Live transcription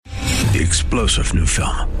The explosive new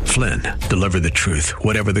film, Flynn, deliver the truth,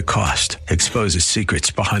 whatever the cost, exposes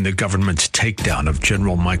secrets behind the government's takedown of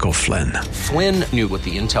General Michael Flynn. Flynn knew what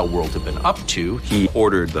the intel world had been up to. He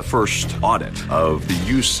ordered the first audit of the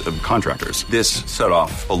use of contractors. This set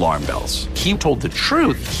off alarm bells. He told the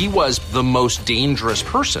truth. He was the most dangerous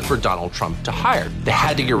person for Donald Trump to hire. They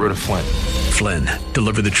had to get rid of Flynn. Flynn,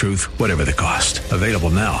 deliver the truth, whatever the cost. Available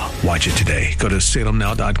now. Watch it today. Go to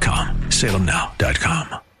salemnow.com.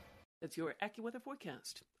 salemnow.com. That's your AccuWeather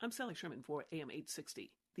forecast. I'm Sally Sherman for AM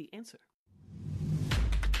 860. The Answer.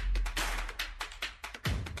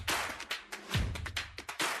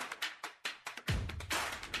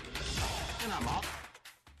 And I'm off.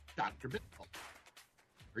 Dr. Bill.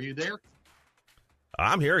 Are you there?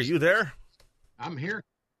 I'm here. Are you there? I'm here.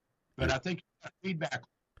 But I think you got feedback,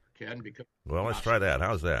 Ken, because... Well, let's try that.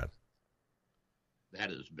 How's that? That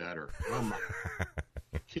is better. Oh, my...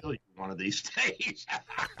 I'll kill you one of these days.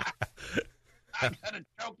 I'm going to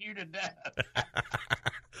choke you to death.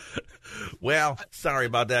 Well, sorry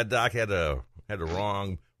about that, Doc. Had the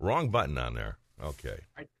wrong button on there. Okay.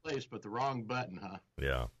 Right place, but the wrong button, huh?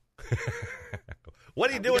 Yeah.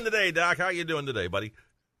 What are you doing today, Doc? How are you doing today, buddy?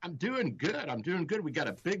 I'm doing good. We got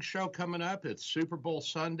a big show coming up. It's Super Bowl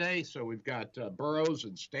Sunday, so we've got Burroughs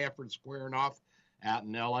and Stafford squaring off out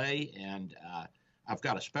in L.A., and I've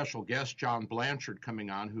got a special guest, John Blanchard,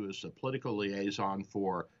 coming on, who is the political liaison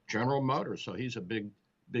for General Motors. So he's a big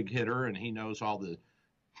hitter, and he knows all the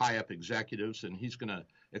high-up executives, and he's going to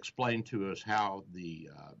explain to us how the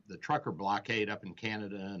trucker blockade up in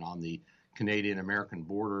Canada and on the Canadian-American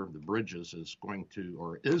border, the bridges,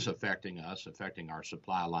 is affecting us, affecting our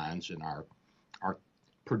supply lines and our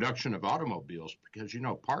production of automobiles, because,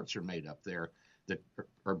 parts are made up there that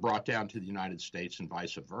are brought down to the United States and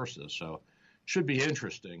vice versa. So should be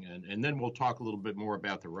interesting. And then we'll talk a little bit more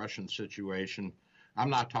about the Russian situation. I'm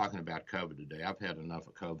not talking about COVID today. I've had enough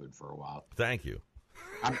of COVID for a while. Thank you.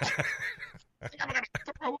 I'm going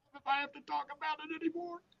to throw up if I have to talk about it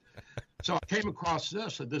anymore. So I came across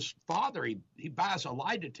this father, he buys a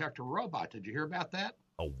lie detector robot. Did you hear about that?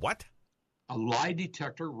 A what? A lie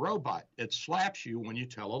detector robot. It slaps you when you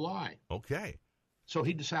tell a lie. Okay. So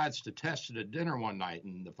he decides to test it at dinner one night,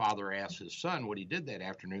 and the father asks his son what he did that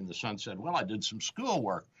afternoon. The son said, well, I did some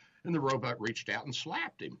schoolwork. And the robot reached out and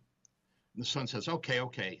slapped him. And the son says,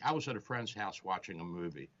 okay. I was at a friend's house watching a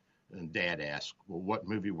movie. And Dad asked, well, what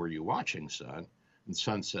movie were you watching, son? And the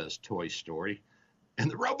son says, Toy Story. And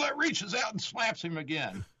the robot reaches out and slaps him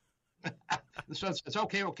again. The son says,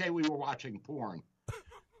 okay, we were watching porn.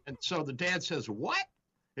 And so the dad says, what?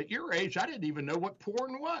 At your age, I didn't even know what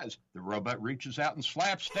porn was. The robot reaches out and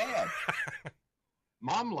slaps Dad.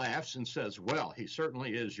 Mom laughs and says, well, he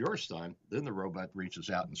certainly is your son. Then the robot reaches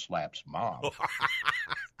out and slaps Mom.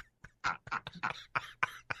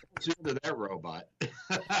 What's into that robot?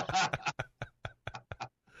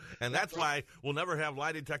 And that's why we'll never have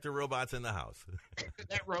lie detector robots in the house.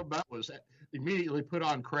 That robot was immediately put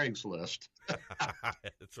on Craigslist.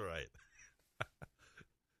 That's right.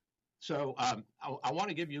 So I want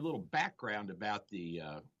to give you a little background about the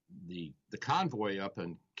convoy up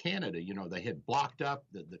in Canada. They had blocked up,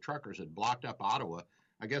 the truckers had blocked up Ottawa.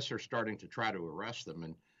 I guess they're starting to try to arrest them,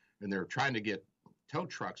 and they're trying to get tow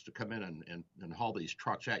trucks to come in and haul these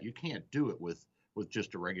trucks out. You can't do it with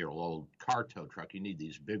just a regular old car tow truck. You need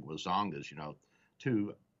these big wazongas,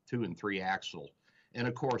 two and three axle. And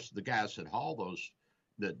of course, the guys that haul those,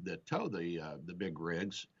 that tow the big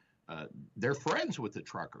rigs, they're friends with the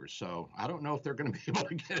truckers. So I don't know if they're going to be able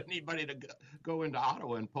to get anybody to go into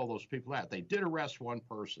Ottawa and pull those people out. They did arrest one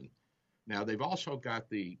person. Now, they've also got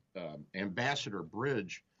the Ambassador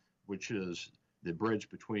Bridge, which is the bridge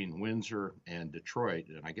between Windsor and Detroit,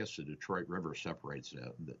 and I guess the Detroit River separates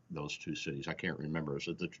those two cities. I can't remember. Is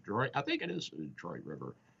it the Detroit? I think it is the Detroit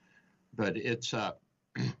River, but it's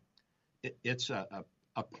it's a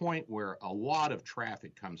point where a lot of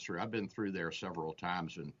traffic comes through. I've been through there several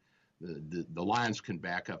times, and the lines can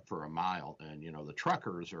back up for a mile, and the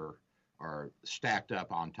truckers are stacked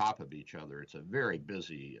up on top of each other. It's a very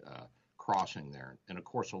busy crossing there, and of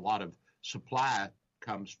course, a lot of supply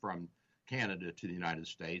comes from Canada to the United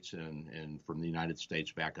States and from the United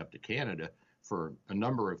States back up to Canada for a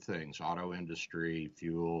number of things, auto industry,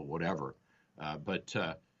 fuel, whatever. But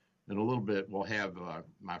in a little bit, we'll have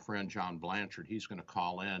my friend John Blanchard. He's going to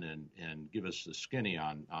call in and give us the skinny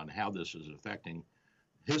on how this is affecting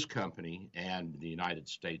his company and the United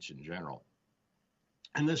States in general.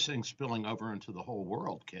 And this thing's spilling over into the whole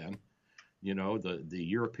world, Ken. The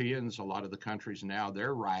Europeans, a lot of the countries now,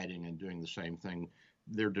 they're rioting and doing the same thing.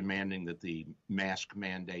 They're demanding that the mask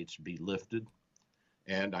mandates be lifted.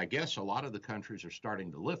 And I guess a lot of the countries are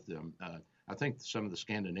starting to lift them. I think some of the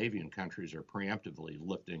Scandinavian countries are preemptively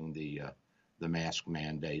lifting the mask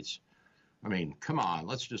mandates. I mean, come on,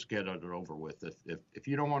 let's just get it over with. If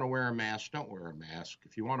you don't want to wear a mask, don't wear a mask.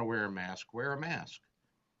 If you want to wear a mask, wear a mask.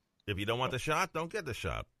 If you don't want the shot, don't get the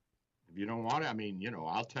shot. If you don't want it, I mean,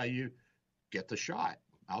 I'll tell you, get the shot.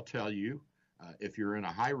 I'll tell you, if you're in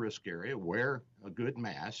a high-risk area, wear a good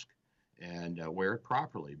mask and wear it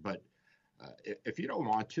properly. But if you don't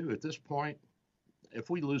want to, at this point, if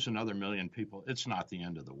we lose another million people, it's not the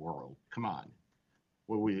end of the world. Come on.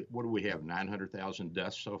 What do we have, 900,000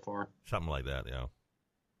 deaths so far? Something like that, yeah.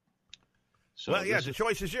 So well, yeah, the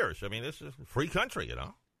choice is yours. I mean, this is a free country,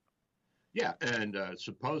 Yeah, and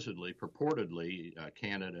supposedly, purportedly,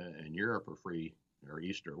 Canada and Europe are free, or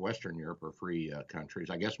Western Europe are free countries.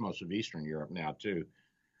 I guess most of Eastern Europe now, too.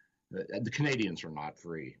 The Canadians are not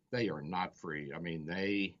free. They are not free. I mean,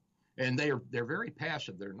 they're very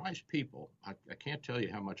passive. They're nice people. I can't tell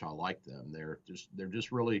you how much I like them. They're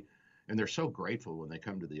just really, and they're so grateful when they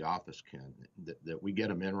come to the office, Ken, that we get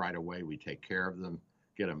them in right away. We take care of them,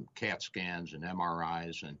 get them CAT scans and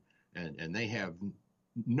MRIs, and they have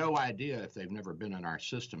no idea, if they've never been in our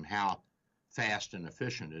system, how fast and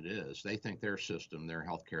efficient it is. They think their system, their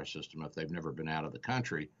healthcare system, if they've never been out of the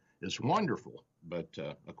country, is wonderful. But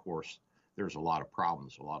of course, there's a lot of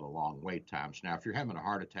problems, a lot of long wait times. Now, if you're having a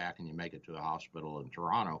heart attack and you make it to a hospital in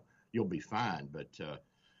Toronto, you'll be fine. But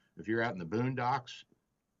if you're out in the boondocks,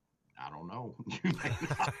 I don't know. You may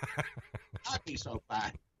not be so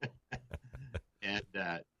fine. And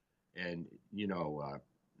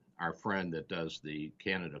our friend that does the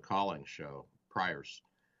Canada Calling show, Priors,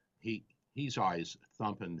 he's always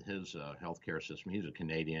thumping his healthcare system. He's a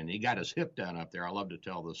Canadian. He got his hip done up there. I love to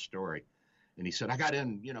tell this story. And he said, I got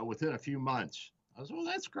in, within a few months. I was, well,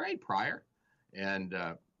 that's great, Prior. And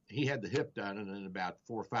he had the hip done, and then about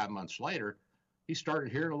 4 or 5 months later, he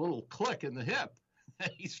started hearing a little click in the hip.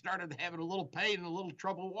 He started having a little pain and a little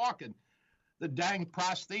trouble walking. The dang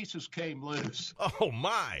prosthesis came loose. Oh,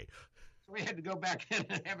 my. So we had to go back in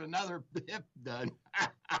and have another hip done.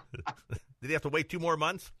 Did he have to wait 2 more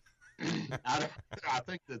months? I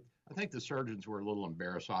think the surgeons were a little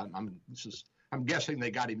embarrassed. I'm guessing they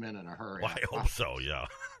got him in a hurry. Well, I hope so, yeah.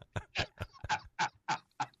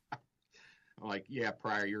 I'm like, yeah,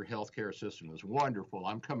 Prior, your healthcare system is wonderful.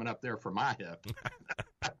 I'm coming up there for my hip.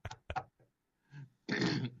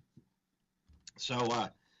 So,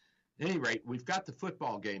 at any rate, we've got the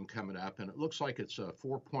football game coming up, and it looks like it's a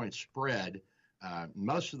 4-point spread.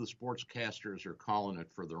 Most of the sportscasters are calling it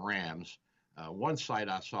for the Rams. One site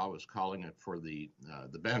I saw was calling it for the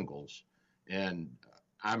Bengals, and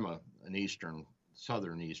I'm an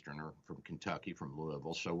southern Easterner from Kentucky, from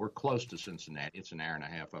Louisville, so we're close to Cincinnati. It's an hour and a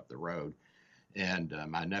half up the road, and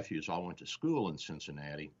my nephews all went to school in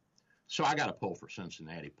Cincinnati, so I got to pull for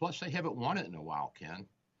Cincinnati. Plus, they haven't won it in a while, Ken.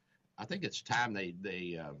 I think it's time they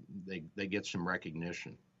get some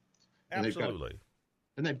recognition. Absolutely.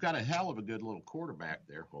 And they've got a hell of a good little quarterback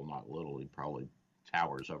there. Well, not little. He probably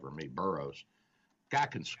towers over me, Burrows. Guy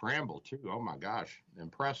can scramble, too. Oh, my gosh.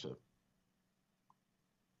 Impressive.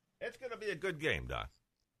 It's going to be a good game, Doc.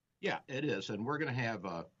 Yeah, it is. And we're going to have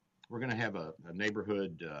a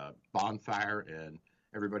neighborhood bonfire, and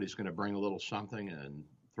everybody's going to bring a little something and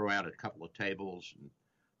throw out a couple of tables and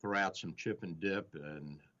throw out some chip and dip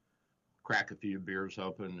and crack a few beers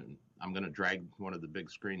open. And I'm going to drag one of the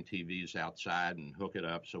big screen TVs outside and hook it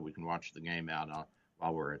up so we can watch the game out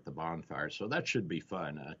while we're at the bonfire. So that should be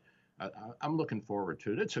fun. I'm looking forward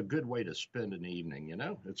to it. It's a good way to spend an evening,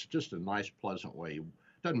 It's just a nice, pleasant way.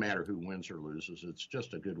 Doesn't matter who wins or loses. It's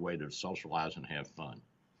just a good way to socialize and have fun.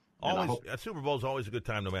 Super Bowl is always a good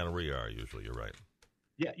time no matter where you are, usually. You're right.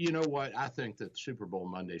 Yeah, you know what? I think that Super Bowl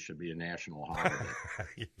Monday should be a national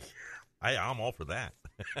holiday. I'm all for that.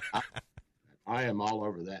 I am all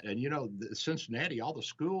over that. And, Cincinnati, all the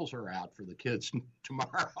schools are out for the kids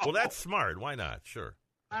tomorrow. Well, that's smart. Why not? Sure.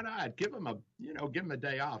 Why not? Give them a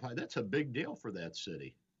day off. That's a big deal for that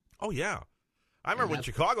city. Oh, yeah. I remember when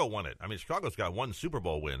Chicago won it. I mean, Chicago's got one Super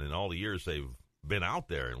Bowl win in all the years they've been out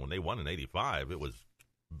there. And when they won in '85, it was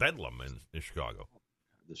bedlam in Chicago.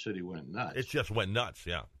 The city went nuts. It just went nuts,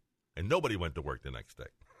 yeah. And nobody went to work the next day.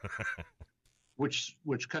 Which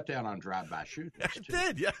cut down on drive-by shootings, It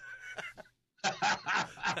did, yeah.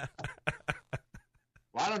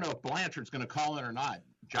 Well, I don't know if Blanchard's going to call in or not.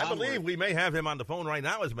 John, I believe we may have him on the phone right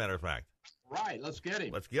now, as a matter of fact. Right, let's get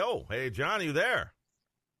him. Let's go. Hey, John, are you there?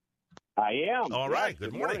 I am. All right,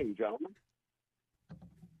 good morning. Gentlemen.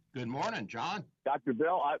 Good morning, John. Dr.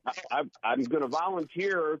 Bill, I'm going to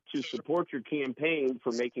volunteer to support your campaign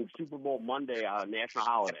for making Super Bowl Monday a national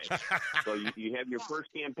holiday. So you have your first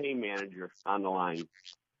campaign manager on the line.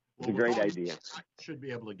 It's a great idea. Should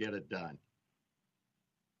be able to get it done.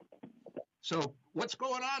 So what's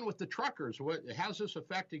going on with the truckers? How's this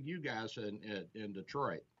affecting you guys in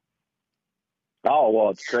Detroit? Oh, well,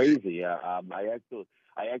 it's crazy.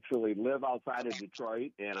 I actually live outside of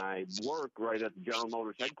Detroit, and I work right at the General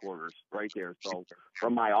Motors headquarters right there. So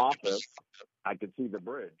from my office, I can see the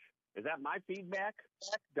bridge. Is that my feedback,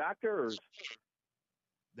 Doctor? Or...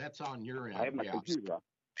 That's on your end. I have my computer up.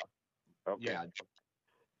 Okay. Yeah.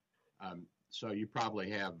 So you probably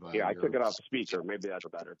have... I took it off speaker. Maybe that's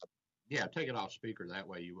better. Yeah, take it off speaker. That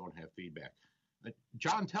way you won't have feedback.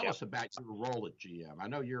 John, tell us about your role at GM. I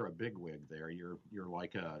know you're a bigwig there. You're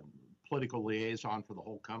like a political liaison for the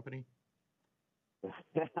whole company.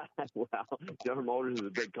 Well, General Motors is a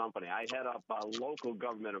big company. I head up local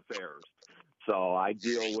government affairs. So I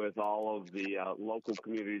deal with all of the local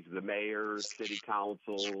communities, the mayors, city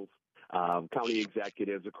councils, county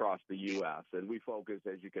executives across the U.S. And we focus,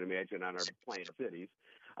 as you can imagine, on our plant cities,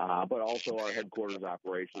 but also our headquarters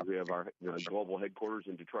operations. We have our global headquarters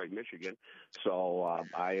in Detroit, Michigan. So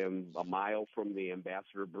I am a mile from the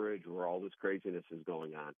Ambassador Bridge where all this craziness is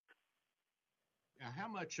going on. How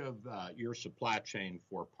much of your supply chain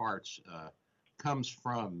for parts comes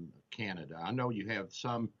from Canada? I know you have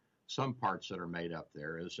some parts that are made up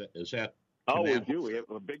there. Is that? Oh, we do. We have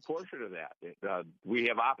a big portion of that. We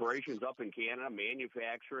have operations up in Canada,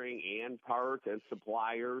 manufacturing and parts and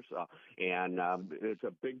suppliers, and it's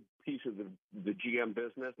a big piece of the GM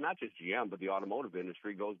business. Not just GM, but the automotive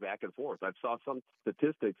industry goes back and forth. I saw some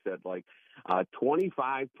statistics that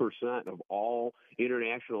 25% of all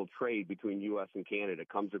international trade between U.S. and Canada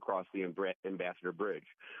comes across the Ambassador Bridge,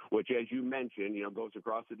 which, as you mentioned, goes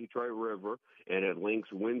across the Detroit River, and it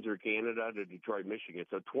links Windsor, Canada to Detroit, Michigan.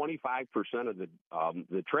 So 25% of the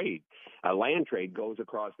trade, land trade, goes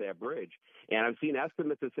across that bridge. And I've seen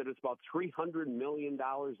estimates that said it's about $300 million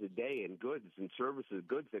a day in goods and services,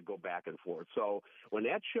 goods that go back and forth. So when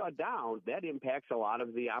that's shut down, that impacts a lot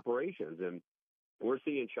of the operations. And we're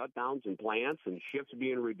seeing shutdowns in plants and shifts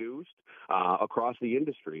being reduced across the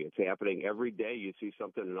industry. It's happening every day. You see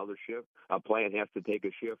something, another shift, a plant has to take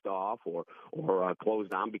a shift off or close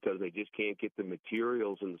down because they just can't get the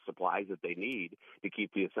materials and the supplies that they need to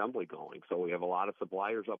keep the assembly going. So we have a lot of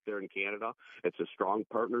suppliers up there in Canada. It's a strong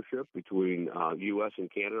partnership between U.S.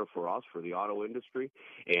 and Canada for us, for the auto industry.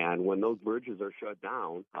 And when those bridges are shut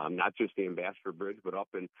down, not just the Ambassador Bridge, but up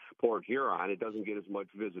in Port Huron, it doesn't get as much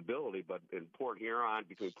visibility, but in Port Huron,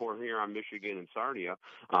 between Port Huron, Michigan, and Sarnia,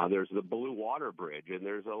 there's the Blue Water Bridge, and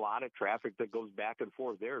there's a lot of traffic that goes back and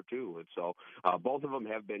forth there, too. And so both of them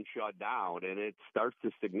have been shut down, and it starts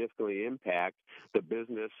to significantly impact the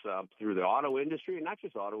business through the auto industry, and not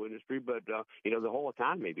just auto industry, but, the whole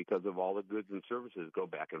economy because of all the goods and services go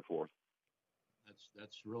back and forth.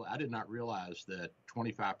 That's real. I did not realize that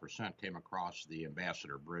 25% came across the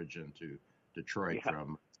Ambassador Bridge into Detroit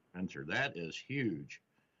from Windsor. That is huge.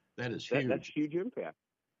 That's huge impact.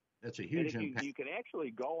 That's a huge impact. You can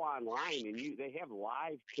actually go online, and they have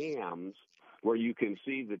live cams where you can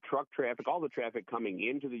see the truck traffic, all the traffic coming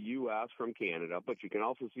into the U.S. from Canada, but you can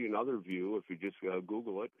also see another view, if you just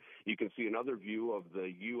Google it, you can see another view of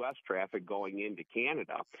the U.S. traffic going into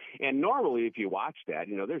Canada. And normally, if you watch that,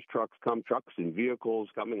 there's trucks and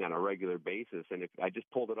vehicles coming on a regular basis, and I just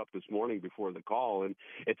pulled it up this morning before the call, and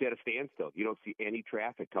it's at a standstill. You don't see any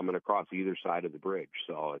traffic coming across either side of the bridge,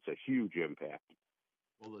 so it's a huge impact.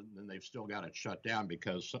 Well, then they've still got it shut down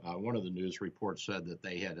because one of the news reports said that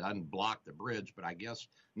they had unblocked the bridge, but I guess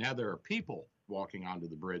now there are people walking onto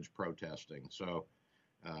the bridge protesting. So,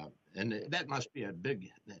 and that must be a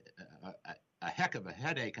heck of a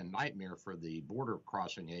headache and nightmare for the border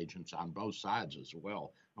crossing agents on both sides as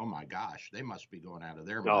well. Oh my gosh, they must be going out of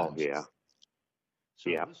their minds. Oh yeah. So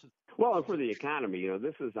yeah. Well, and for the economy,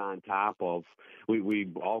 this is on top of, we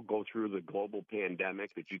all go through the global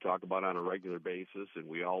pandemic that you talk about on a regular basis, and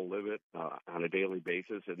we all live it on a daily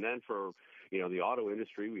basis. And then for, the auto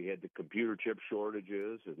industry, we had the computer chip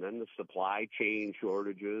shortages, and then the supply chain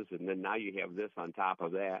shortages, and then now you have this on top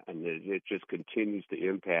of that, and it just continues to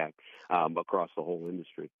impact across the whole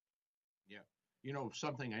industry. Yeah.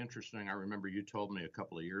 Something interesting, I remember you told me a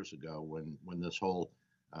couple of years ago when this whole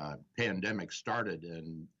pandemic started,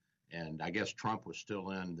 and I guess Trump was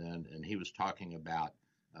still in then, and he was talking about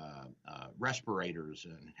respirators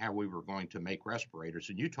and how we were going to make respirators.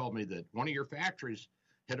 And you told me that one of your factories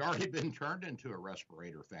had already been turned into a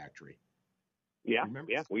respirator factory. Yeah,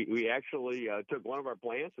 Remember? yeah. We actually took one of our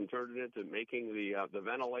plants and turned it into making the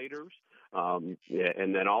ventilators, and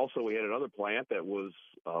then also we had another plant that was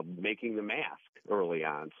making the mask early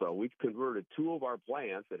on. So we've converted two of our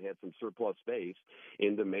plants that had some surplus space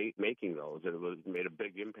into making those, and it made a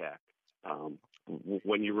big impact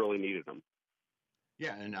when you really needed them.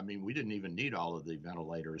 Yeah, and I mean, we didn't even need all of the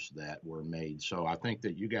ventilators that were made. So I think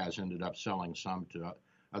that you guys ended up selling some to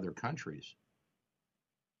other countries.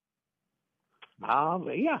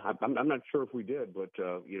 Yeah, I'm not sure if we did, but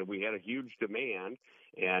we had a huge demand,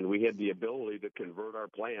 and we had the ability to convert our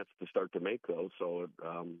plants to start to make those. So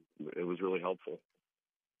it was really helpful.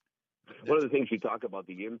 One of the things you talk about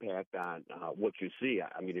the impact on what you see.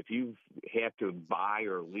 I mean, if you have to buy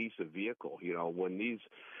or lease a vehicle, when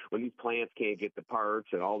these plants can't get the parts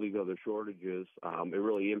and all these other shortages, it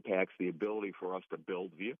really impacts the ability for us to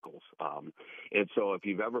build vehicles. And so, if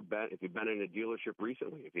you've been in a dealership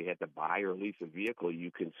recently, if you had to buy or lease a vehicle,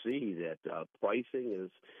 you can see that pricing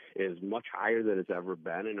is much higher than it's ever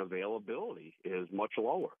been, and availability is much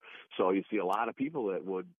lower. So you see a lot of people that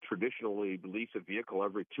would traditionally lease a vehicle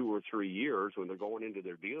every 2 or 3 years. When they're going into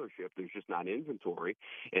their dealership, there's just not inventory,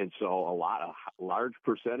 and so a large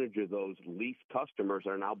percentage of those lease customers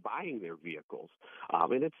are now buying their vehicles.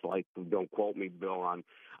 And it's like, don't quote me, Bill, on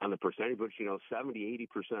the percentage, but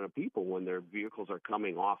 70-80% of people, when their vehicles are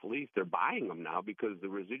coming off lease, they're buying them now because the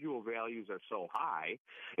residual values are so high.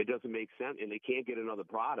 It doesn't make sense, and they can't get another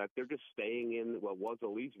product. They're just staying in what was a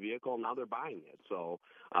lease vehicle. Now they're buying it. So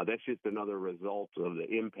that's just another result of the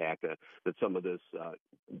impact that some of this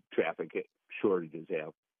traffic shortages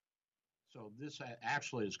have. So this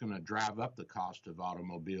actually is going to drive up the cost of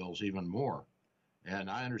automobiles even more.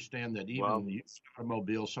 And I understand that even used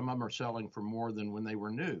automobiles, some of them are selling for more than when they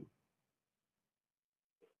were new.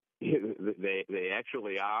 They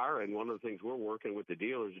actually are, and one of the things we're working with the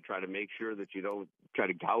dealers to try to make sure that you don't try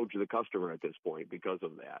to gouge the customer at this point because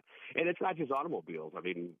of that. And it's not just automobiles. I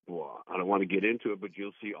mean, I don't want to get into it, but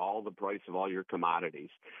you'll see all the price of all your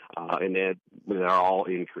commodities, and they're all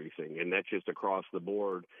increasing, and that's just across the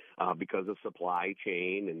board because of supply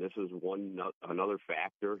chain. And this is another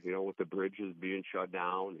factor, with the bridges being shut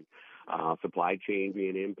down, and supply chain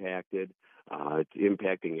being impacted. It's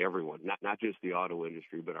impacting everyone, not just the auto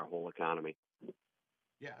industry, but our whole economy.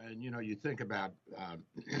 Yeah, and you think about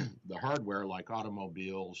the hardware like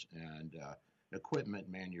automobiles and equipment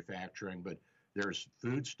manufacturing, but there's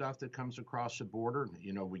food stuff that comes across the border.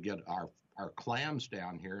 We get our clams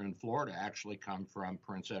down here in Florida actually come from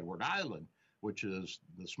Prince Edward Island, which is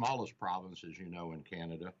the smallest province, as you know, in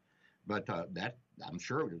Canada. But that, I'm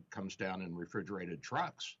sure, it comes down in refrigerated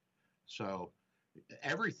trucks. So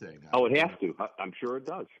everything. Oh, it has to. I'm sure it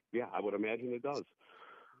does. Yeah, I would imagine it does.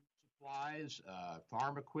 Supplies,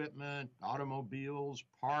 farm equipment, automobiles,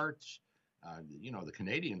 parts. The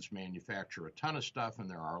Canadians manufacture a ton of stuff, and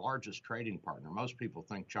they're our largest trading partner. Most people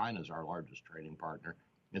think China's our largest trading partner.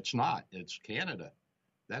 It's not. It's Canada.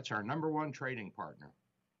 That's our number one trading partner.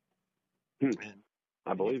 And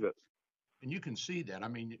I believe it. And you can see that. I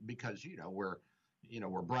mean, because we're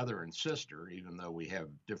brother and sister, even though we have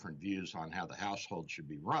different views on how the household should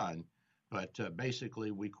be run. But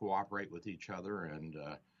basically, we cooperate with each other, and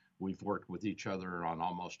we've worked with each other on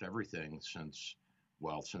almost everything since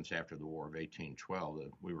after the War of 1812.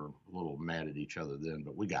 We were a little mad at each other then,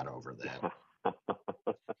 but we got over that.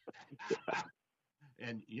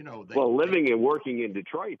 And, living and working in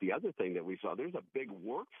Detroit, the other thing that we saw, there's a big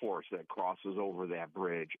workforce that crosses over that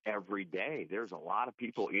bridge every day. There's a lot of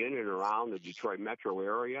people in and around the Detroit metro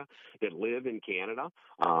area that live in Canada.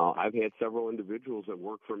 I've had several individuals that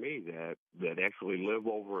work for me that actually live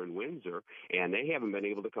over in Windsor, and they haven't been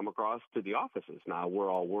able to come across to the offices. Now, we're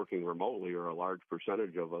all working remotely, or a large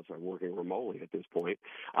percentage of us are working remotely at this point.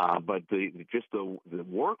 But the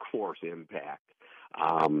workforce impact,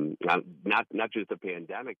 not just the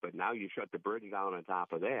pandemic, but now you shut the bridge down on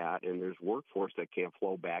top of that, and there's workforce that can't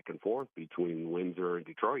flow back and forth between Windsor and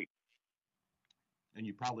Detroit. And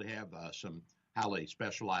you probably have some highly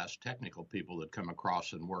specialized technical people that come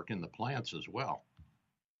across and work in the plants as well.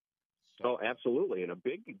 Oh, absolutely. And a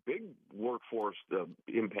big workforce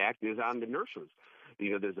impact is on the nurses.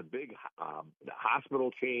 There's a big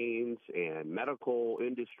hospital chains and medical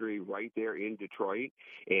industry right there in Detroit,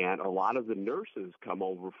 and a lot of the nurses come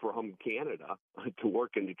over from Canada to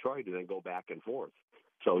work in Detroit and then go back and forth.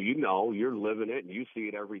 So you're living it, and you see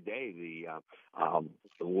it every day,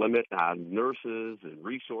 the limit on nurses and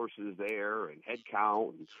resources there and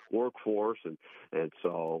headcount and workforce. And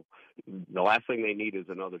so the last thing they need is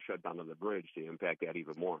another shutdown of the bridge to impact that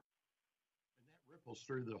even more. Ripples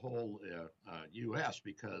through the whole U.S.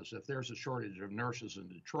 because if there's a shortage of nurses in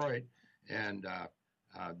Detroit And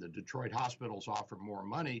the Detroit hospitals offer more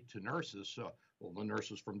money to nurses. So, well, the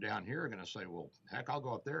nurses from down here are going to say, well, heck, I'll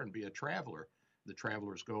go up there and be a traveler. The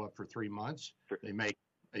travelers go up for 3 months. They make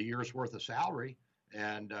a year's worth of salary,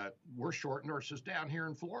 and we're short nurses down here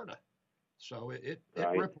in Florida. So it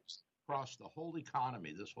ripples across the whole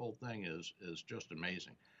economy. This whole thing is just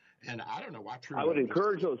amazing. And I don't know why Trudeau. I would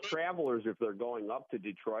encourage those travelers, if they're going up to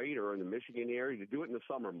Detroit or in the Michigan area, to do it in the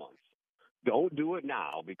summer months. Don't do it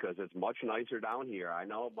now because it's much nicer down here. I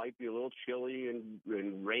know it might be a little chilly and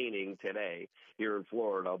raining today here in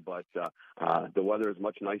Florida, but the weather is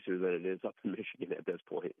much nicer than it is up in Michigan at this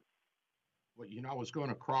point. Well, I was going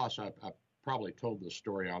across, I probably told this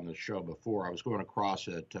story on the show before. I was going across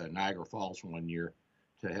at Niagara Falls one year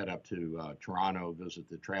to head up to Toronto, visit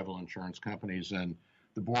the travel insurance companies, and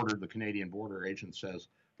the Canadian border agent says,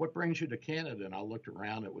 "What brings you to Canada?" And I looked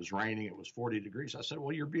around, it was raining, it was 40 degrees. I said,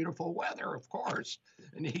 "Well, your beautiful weather, of course."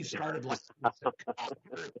 And he started laughing. I said, "Come on."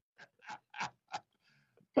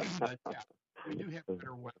 But yeah, we do have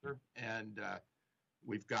better weather, and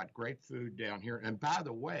we've got great food down here. And by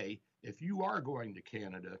the way, if you are going to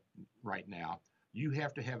Canada right now, you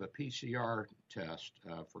have to have a PCR test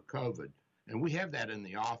for COVID. And we have that in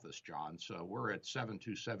the office, John. So we're at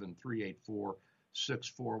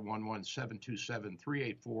 727-384-6411,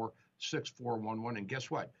 727-384-6411. And guess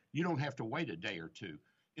what? You don't have to wait a day or two.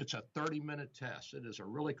 It's a 30-minute test. It is a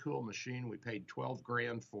really cool machine. We paid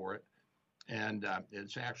 $12,000 for it. And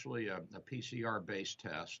it's actually a PCR-based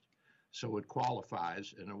test. So it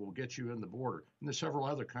qualifies, and it will get you in the border. And there's several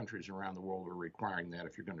other countries around the world are requiring that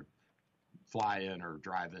if you're going to fly in or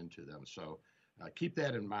drive into them. So keep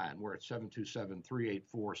that in mind. We're at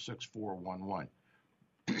 727-384-6411.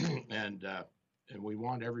 And we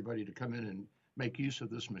want everybody to come in and make use of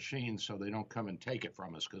this machine so they don't come and take it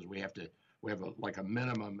from us, because we have a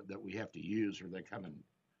minimum that we have to use, or they come and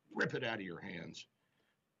rip it out of your hands.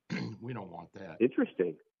 We don't want that.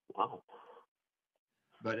 Interesting. Wow.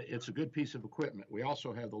 But it's a good piece of equipment. We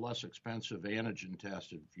also have the less expensive antigen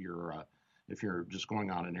test if you're just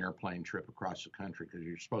going on an airplane trip across the country, because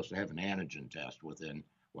you're supposed to have an antigen test within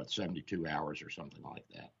 72 hours or something like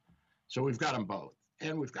that. So we've got them both,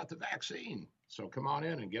 and we've got the vaccine. So come on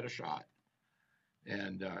in and get a shot.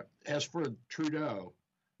 And as for Trudeau,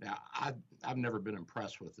 now I've never been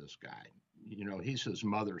impressed with this guy. He's his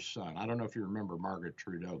mother's son. I don't know if you remember Margaret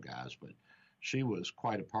Trudeau, guys, but she was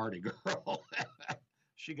quite a party girl.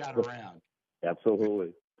 She got around.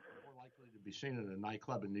 Absolutely. More likely to be seen in a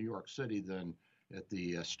nightclub in New York City than at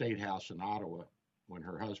the State House in Ottawa when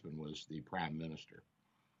her husband was the prime minister.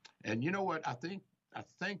 And you know what? I think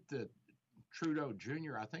that Trudeau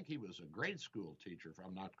Jr., I think he was a grade school teacher, if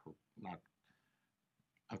I'm not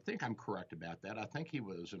I think I'm correct about that. I think he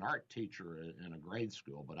was an art teacher in a grade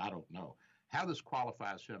school, but I don't know. How this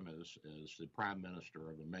qualifies him as the prime minister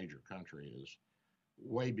of a major country is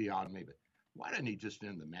way beyond me. But why didn't he just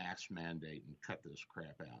end the mask mandate and cut this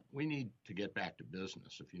crap out? We need to get back to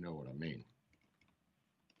business, if you know what I mean.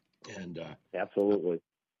 And absolutely.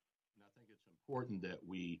 I think it's important that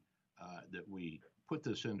we put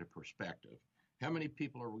this into perspective. How many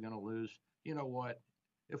people are we going to lose? You know what?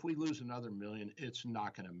 If we lose another million, it's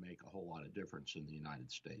not going to make a whole lot of difference in the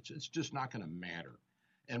United States. It's just not going to matter.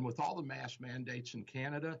 And with all the mask mandates in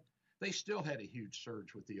Canada, they still had a huge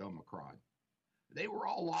surge with the Omicron. They were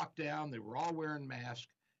all locked down. They were all wearing masks,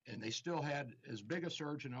 and they still had as big a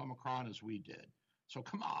surge in Omicron as we did. So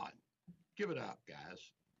come on, give it up,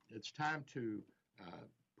 guys. It's time to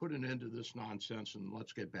put an end to this nonsense, and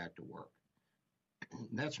let's get back to work.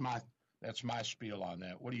 That's my spiel on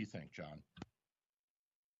that. What do you think, John?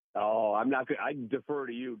 Oh, I'm not. I defer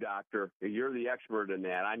to you, Doctor. You're the expert in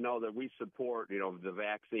that. I know that we support, the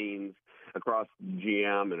vaccines across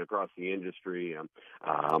GM and across the industry.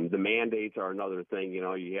 The mandates are another thing.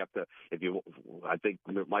 You have to. I think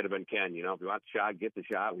it might have been Ken. If you want the shot, get the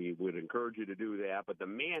shot. We would encourage you to do that. But the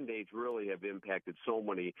mandates really have impacted so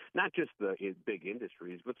many, not just the big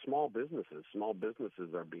industries, but small businesses. Small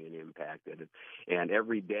businesses are being impacted, and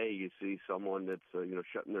every day you see someone that's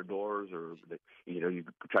shutting their doors, or you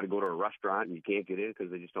try to go to a restaurant and you can't get in because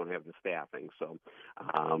they just don't have the staffing. So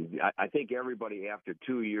I think everybody after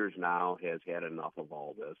 2 years now has had enough of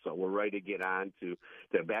all this. So we're ready to get on to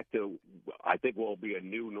back to, I think, will be a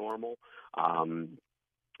new normal.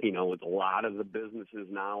 With a lot of the businesses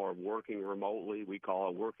now are working remotely. We call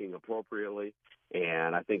it working appropriately.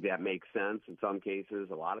 And I think that makes sense in some cases.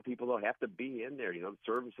 A lot of people don't have to be in there. The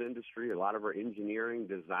service industry, a lot of our engineering,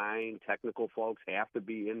 design, technical folks have to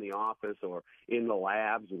be in the office or in the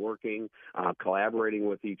labs working, collaborating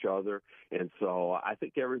with each other. And so I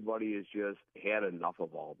think everybody has just had enough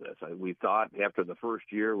of all this. We thought after the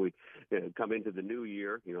first year we'd come into the new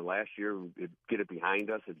year. Last year we'd get it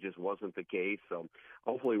behind us. It just wasn't the case. So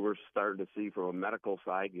hopefully we're starting to see from a medical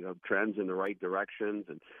side, trends in the right directions.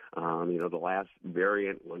 And, the last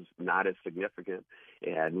variant was not as significant,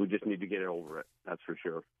 and we just need to get over it. That's for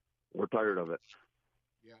sure. We're tired of it.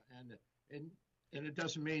 Yeah, and it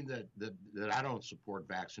doesn't mean that I don't support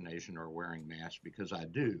vaccination or wearing masks, because I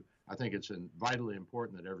do. I think it's vitally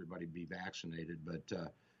important that everybody be vaccinated, but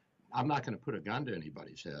I'm not going to put a gun to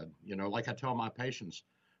anybody's head. Like I tell my patients,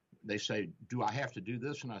 they say, do I have to do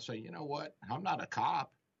this? And I say, you know what? I'm not a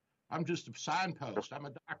cop. I'm just a signpost. I'm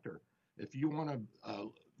a doctor. If you want to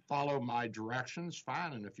follow my directions,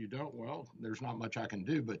 fine. And if you don't, well, there's not much I can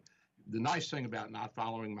do. But the nice thing about not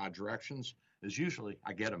following my directions is usually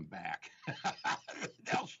I get them back.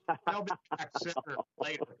 they'll be back sooner or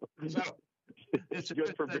later. So it's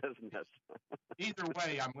good for business. Either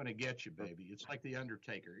way, I'm going to get you, baby. It's like the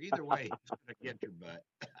Undertaker. Either way, he's going to get your butt.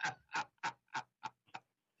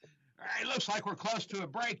 All right, looks like we're close to a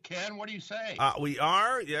break, Ken. What do you say? We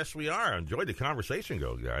are. Yes, we are. Enjoyed the conversation,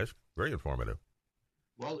 guys. Very informative.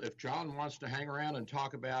 Well, if John wants to hang around and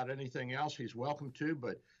talk about anything else, he's welcome to.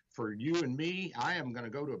 But for you and me, I am going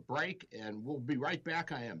to go to a break, and we'll be right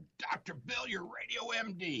back. I am Dr. Bill, your Radio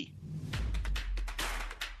MD.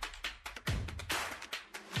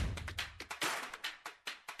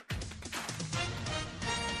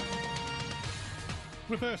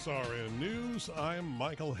 With SRN News, I'm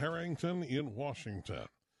Michael Harrington in Washington.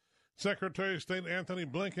 Secretary of State Anthony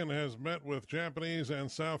Blinken has met with Japanese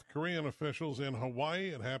and South Korean officials in Hawaii.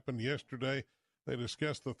 It happened yesterday. They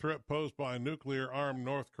discussed the threat posed by nuclear-armed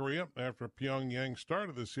North Korea after Pyongyang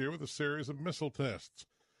started this year with a series of missile tests.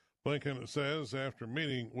 Blinken says after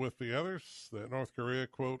meeting with the others that North Korea,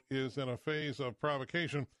 quote, is in a phase of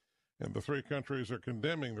provocation, and the three countries are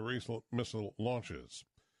condemning the recent missile launches.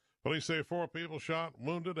 Police say 4 people shot and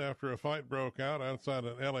wounded after a fight broke out outside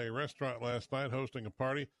an L.A. restaurant last night hosting a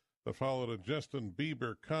party that followed a Justin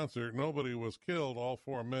Bieber concert. Nobody was killed. All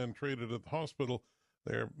 4 men treated at the hospital.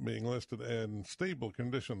 They're being listed in stable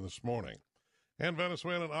condition this morning. And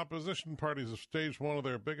Venezuelan opposition parties have staged one of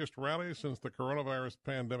their biggest rallies since the coronavirus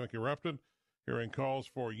pandemic erupted, hearing calls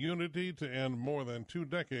for unity to end more than 2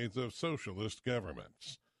 decades of socialist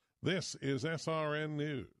governments. This is SRN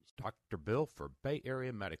News. Dr. Bill for Bay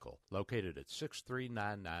Area Medical, located at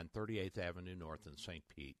 6399 38th Avenue North in St.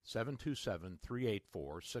 Pete,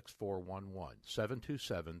 727-384-6411,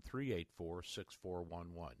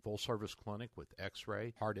 727-384-6411. Full-service clinic with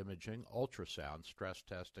x-ray, heart imaging, ultrasound, stress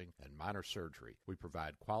testing, and minor surgery. We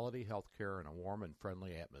provide quality health care in a warm and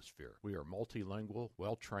friendly atmosphere. We are multilingual,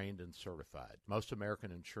 well-trained, and certified. Most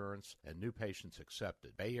American insurance and new patients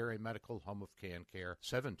accepted. Bay Area Medical, home of Can Care,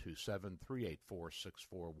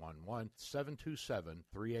 727-384-6411.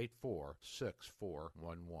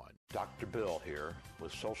 727-384-6411. Dr. Bill here.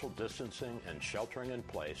 With social distancing and sheltering in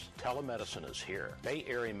place, telemedicine is here. Bay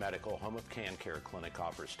Area Medical Home of Can Care Clinic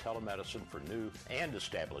offers telemedicine for new and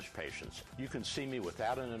established patients. You can see me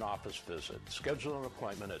without an in-office visit. Schedule an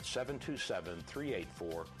appointment at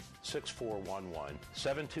 727-384-6411,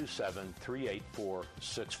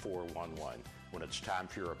 727-384-6411. When it's time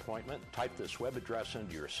for your appointment, type this web address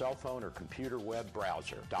into your cell phone or computer web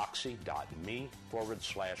browser,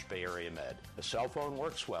 doxy.me/Bay Area Med. A cell phone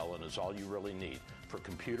works well and is all you really need. For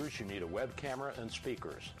computers, you need a web camera and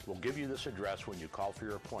speakers. We'll give you this address when you call for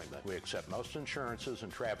your appointment. We accept most insurances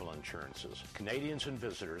and travel insurances. Canadians and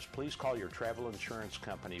visitors, please call your travel insurance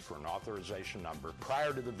company for an authorization number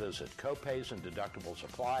prior to the visit. Co-pays and deductibles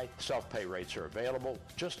apply. Self-pay rates are available.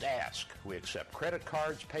 Just ask. We accept credit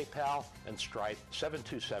cards, PayPal, and Stripe.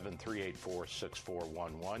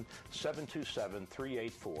 727-384-6411,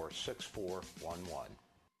 727-384-6411.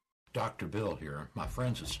 Dr. Bill here. My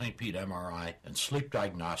friends at St. Pete MRI and Sleep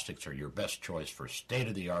Diagnostics are your best choice for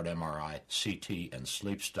state-of-the-art MRI, CT, and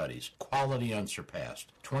sleep studies. Quality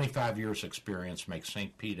unsurpassed. 25 years experience makes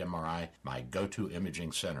St. Pete MRI my go-to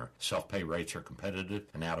imaging center. Self-pay rates are competitive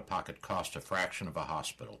and out-of-pocket cost a fraction of a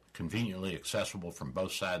hospital. Conveniently accessible from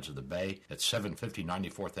both sides of the bay at 750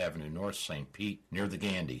 94th Avenue North, St. Pete, near the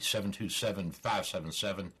Gandy.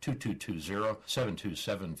 727-577-2220,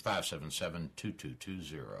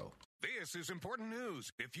 727-577-2220. This is important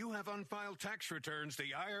news. If you have unfiled tax returns,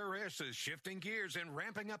 the IRS is shifting gears and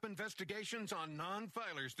ramping up investigations on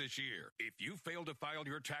non-filers this year. If you fail to file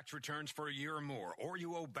your tax returns for a year or more, or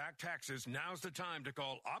you owe back taxes, now's the time to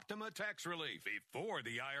call Optima Tax Relief before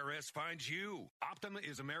the IRS finds you. Optima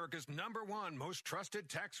is America's #1 most trusted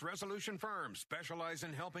tax resolution firm, specialized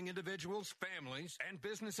in helping individuals, families, and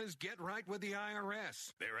businesses get right with the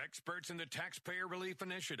IRS. They're experts in the Taxpayer Relief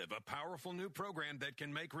Initiative, a powerful new program that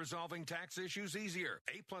can make resolving tax issues easier.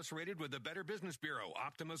 A+ rated with the Better Business Bureau,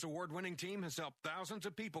 Optima's award-winning team has helped thousands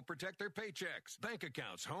of people protect their paychecks, bank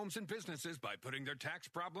accounts, homes, and businesses by putting their tax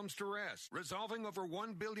problems to rest, resolving over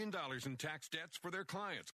 $1 billion in tax debts for their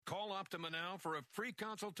clients. Call Optima now for a free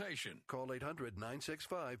consultation. Call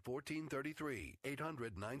 800-965-1433.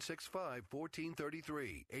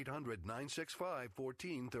 800-965-1433.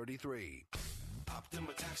 800-965-1433.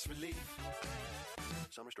 Optima Tax Relief.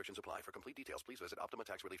 Some restrictions apply. For complete details, please visit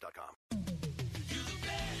OptimaTaxRelief.com.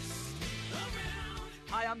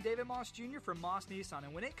 Hi, I'm David Moss Jr. from Moss Nissan,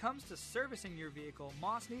 and when it comes to servicing your vehicle,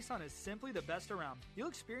 Moss Nissan is simply the best around. You'll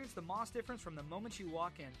experience the Moss difference from the moment you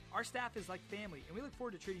walk in. Our staff is like family, and we look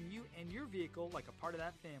forward to treating you and your vehicle like a part of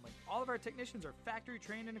that family. All of our technicians are factory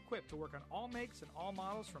trained and equipped to work on all makes and all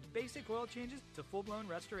models, from basic oil changes to full-blown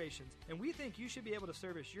restorations. And we think you should be able to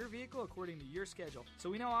service your vehicle according to your schedule. So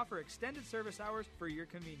we now offer extended service hours for your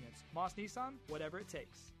convenience. Moss Nissan, whatever it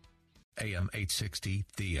takes. AM 860,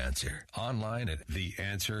 The Answer. Online at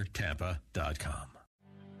theanswertampa.com.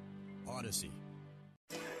 Odyssey.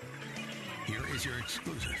 Here is your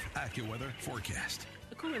exclusive AccuWeather forecast.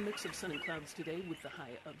 A cooler mix of sun and clouds today with the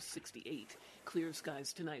high of 68. Clear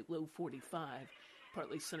skies tonight, low 45.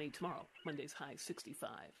 Partly sunny tomorrow, Monday's high 65.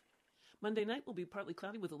 Monday night will be partly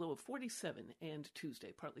cloudy with a low of 47, and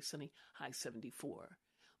Tuesday partly sunny, high 74.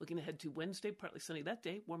 Looking ahead to Wednesday, partly sunny that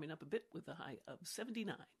day, warming up a bit with a high of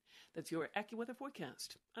 79. That's your AccuWeather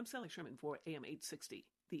forecast. I'm Sally Sherman for AM 860,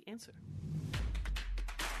 The Answer.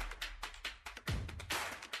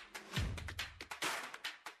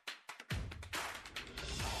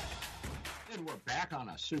 And we're back on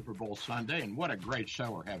a Super Bowl Sunday, and what a great show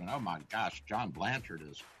we're having. Oh, my gosh, John Blanchard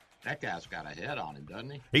that guy's got a head on him, doesn't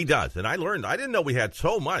he? He does, and I didn't know we had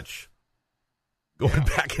so much going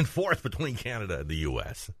back and forth between Canada and the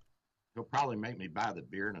U.S. He'll probably make me buy the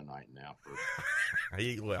beer tonight now.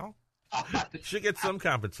 Well, should get some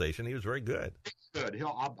compensation. He was very good. Good.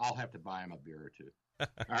 I'll have to buy him a beer or two. All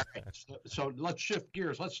right. So let's shift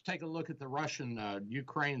gears. Let's take a look at the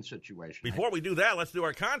Russian-Ukraine situation. Before we do that, let's do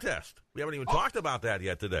our contest. We haven't even talked about that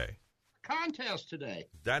yet today. Contest today.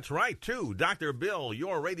 That's right, too. Dr. Bill,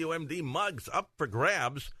 your Radio MD mugs up for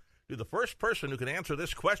grabs. You're the first person who can answer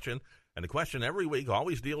this question. And the question every week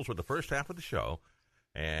always deals with the first half of the show.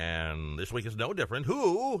 And this week is no different.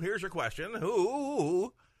 Here's your question,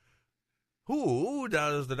 who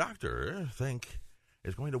does the doctor think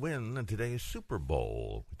is going to win today's Super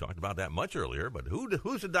Bowl? We talked about that much earlier, but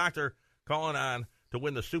who's the doctor calling on to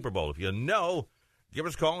win the Super Bowl? If you know, give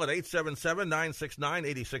us a call at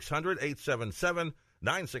 877-969-8600,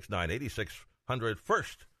 877-969-8600.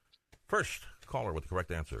 First caller with the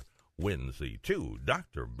correct answer wins the two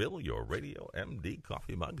Dr. Bill, your Radio MD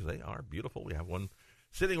coffee mugs. They are beautiful. We have one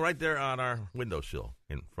sitting right there on our windowsill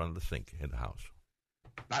in front of the sink in the house.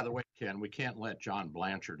 By the way, Ken, we can't let John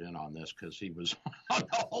Blanchard in on this because he was on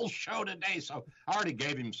the whole show today. So I already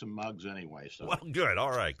gave him some mugs anyway. So well, good.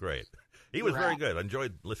 All right, great. He was very good. I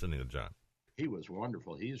enjoyed listening to John. He was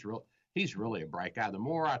wonderful. He's really a bright guy. The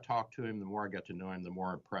more I talk to him, the more I get to know him, the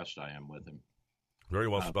more impressed I am with him. Very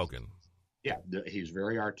well spoken. Yeah, he's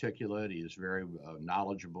very articulate. He's very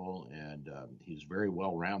knowledgeable, and he's very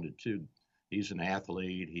well-rounded, too. He's an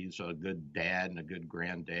athlete. He's a good dad and a good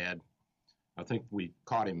granddad. I think we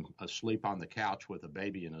caught him asleep on the couch with a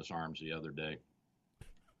baby in his arms the other day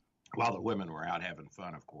while the women were out having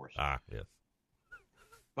fun, of course. Ah, yes.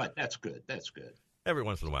 But that's good. That's good. Every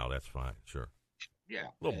once in a while, that's fine. Sure. Yeah.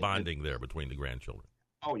 A little bonding there between the grandchildren.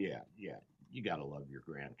 Oh, yeah. You got to love your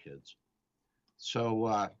grandkids.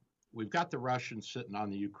 So we've got the Russians sitting on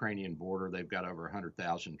the Ukrainian border. They've got over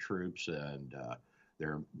 100,000 troops, and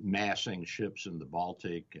they're massing ships in the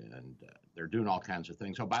Baltic, and they're doing all kinds of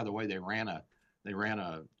things. Oh, by the way, they ran a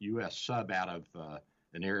U.S. sub out of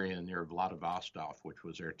an area near Vladivostok, which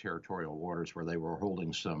was their territorial waters, where they were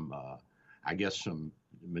holding some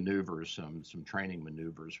maneuvers, some training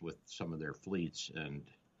maneuvers with some of their fleets, and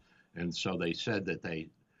so they said that they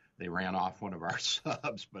ran off one of our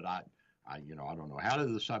subs, but I don't know. How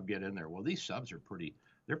did the sub get in there? Well, these subs are pretty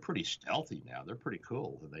stealthy now. They're pretty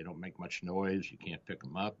cool. They don't make much noise. You can't pick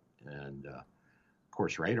them up. And, of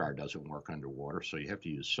course, radar doesn't work underwater, so you have to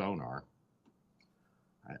use sonar.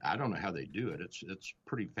 I don't know how they do it. It's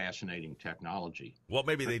pretty fascinating technology. Well,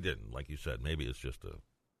 maybe they didn't, like you said. Maybe it's just a...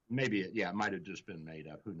 Maybe, it might have just been made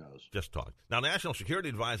up. Who knows? Just talk. Now, National Security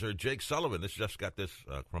Advisor Jake Sullivan, just got this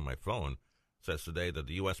from my phone, says today that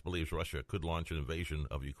the U.S. believes Russia could launch an invasion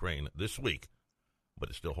of Ukraine this week, but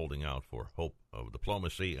is still holding out for hope of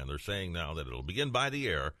diplomacy, and they're saying now that it'll begin by the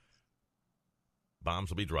air. Bombs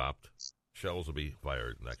will be dropped, shells will be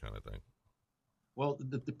fired, and that kind of thing. Well,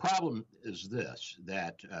 the problem is this,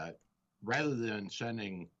 that rather than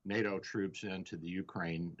sending NATO troops into the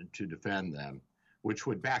Ukraine to defend them, which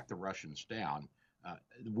would back the Russians down,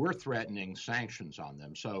 we're threatening sanctions on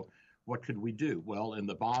them. So what could we do? Well, in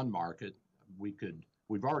the bond market, we've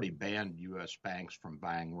already banned U.S. banks from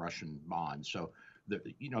buying Russian bonds. So, the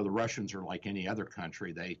Russians are like any other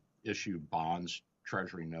country. They issue bonds,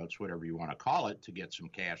 treasury notes, whatever you want to call it, to get some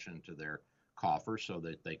cash into their coffers so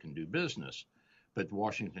that they can do business. But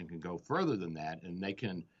Washington can go further than that, and they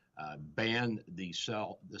can ban the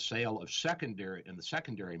sale of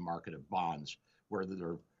secondary market of bonds, where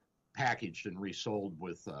they're packaged and resold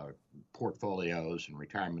with portfolios and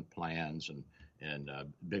retirement plans and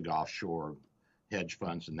big offshore hedge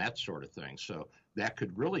funds and that sort of thing. So that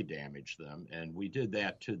could really damage them. And we did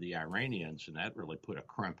that to the Iranians, and that really put a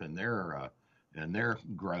crimp in their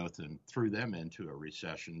growth and threw them into a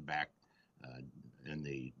recession back in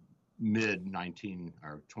the mid-2015,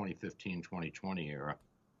 2020 era.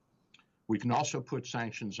 We can also put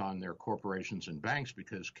sanctions on their corporations and banks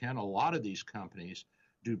because, Ken, a lot of these companies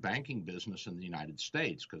do banking business in the United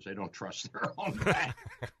States because they don't trust their own bank.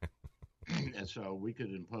 And so we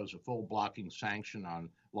could impose a full blocking sanction on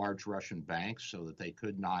large Russian banks so that they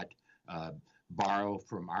could not borrow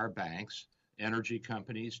from our banks, energy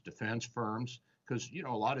companies, defense firms, because, a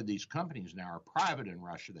lot of these companies now are private in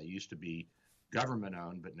Russia. They used to be government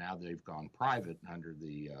owned, but now they've gone private under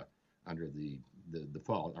the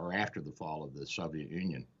fall, or after the fall of the Soviet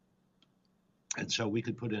Union. And so we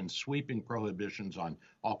could put in sweeping prohibitions on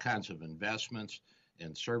all kinds of investments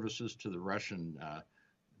and services to the Russian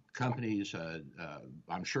companies.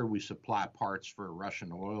 I'm sure we supply parts for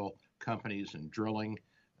Russian oil companies and drilling.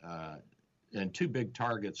 And two big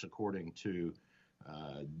targets, according to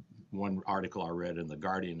one article I read in The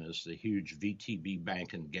Guardian, is the huge VTB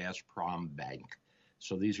Bank and Gazprom Bank.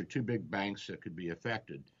 So these are two big banks that could be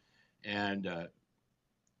affected. And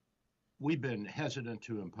we've been hesitant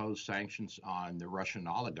to impose sanctions on the Russian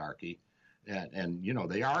oligarchy. And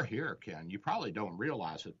they are here, Ken. You probably don't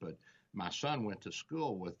realize it, but my son went to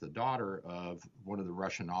school with the daughter of one of the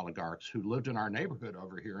Russian oligarchs who lived in our neighborhood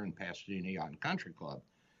over here in Pasadena Yacht and Country Club.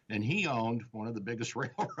 And he owned one of the biggest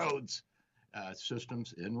railroads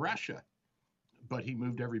systems in Russia. But he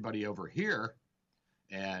moved everybody over here,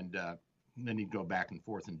 and then he'd go back and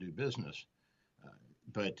forth and do business.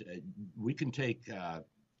 But we can take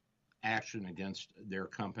action against their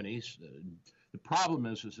companies. The problem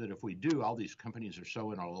is that if we do, all these companies are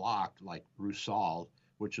so interlocked, like Rusal,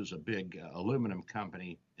 which is a big aluminum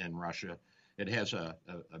company in Russia. It has a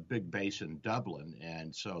big base in Dublin,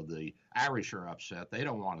 and so the Irish are upset. They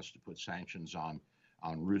don't want us to put sanctions on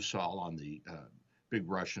Rusal, on the big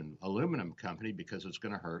Russian aluminum company, because it's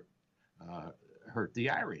going to hurt the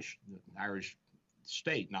Irish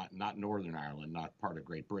state, not Northern Ireland, not part of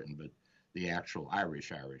Great Britain, but the actual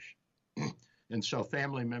Irish. And so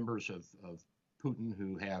family members of Putin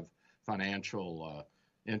who have financial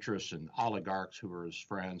interests, and oligarchs who are his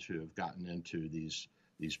friends who have gotten into these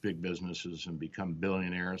big businesses and become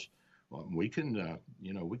billionaires, well, we can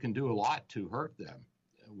do a lot to hurt them.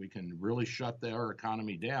 We can really shut their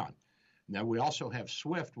economy down. Now, we also have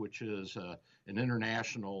SWIFT, which is an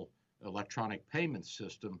international electronic payment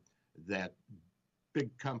system that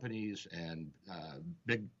big companies and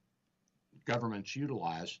big governments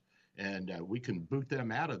utilize, and we can boot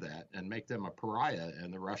them out of that and make them a pariah,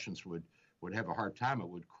 and the Russians would have a hard time. It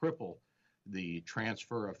would cripple the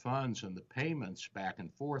transfer of funds and the payments back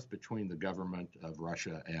and forth between the government of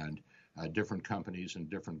Russia and different companies and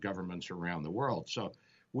different governments around the world. So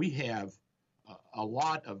we have a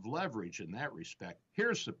lot of leverage in that respect.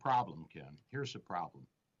 Here's the problem, Ken. Here's the problem.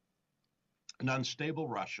 An unstable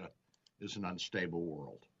Russia is an unstable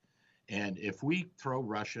world. And if we throw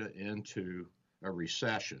Russia into a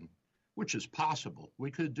recession, which is possible,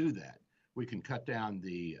 we could do that. We can cut down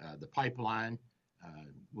the pipeline.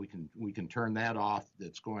 We can turn that off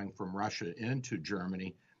that's going from Russia into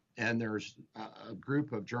Germany. And there's a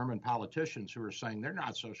group of German politicians who are saying they're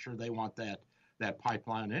not so sure they want that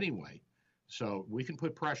pipeline anyway. So we can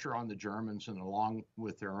put pressure on the Germans, and along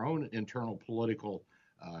with their own internal political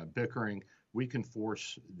bickering, we can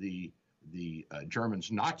force the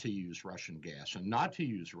Germans not to use Russian gas and not to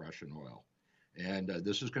use Russian oil. And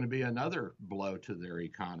this is going to be another blow to their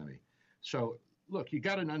economy. So, look, you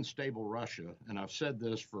got an unstable Russia, and I've said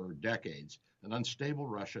this for decades. An unstable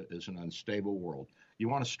Russia is an unstable world. You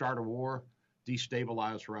want to start a war?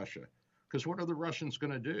 Destabilize Russia. Because what are the Russians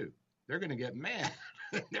going to do? They're going to get mad.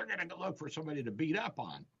 They're going to look for somebody to beat up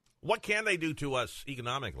on. What can they do to us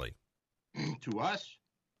economically? To us?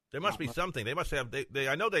 There must be something. They must have.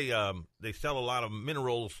 I know they sell a lot of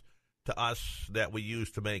minerals to us that we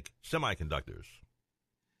use to make semiconductors.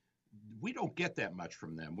 We don't get that much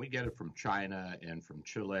from them. We get it from China and from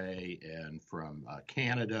Chile and from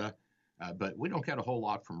Canada, but we don't get a whole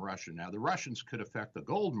lot from Russia. Now, the Russians could affect the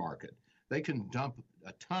gold market. They can dump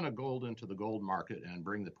a ton of gold into the gold market and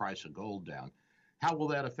bring the price of gold down. How will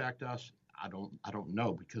that affect us? I don't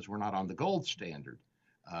know, because we're not on the gold standard.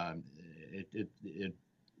 It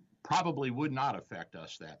probably would not affect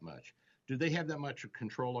us that much. Do they have that much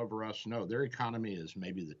control over us? No. Their economy is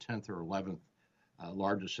maybe the 10th or 11th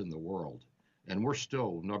largest in the world, and we're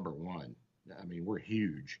still number one. I mean, we're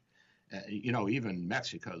huge. Even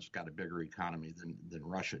Mexico's got a bigger economy than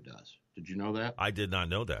Russia does. Did you know that? I did not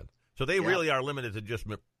know that. So they really are limited to just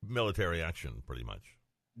military action, pretty much.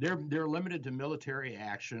 They're limited to military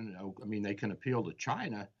action. I mean, they can appeal to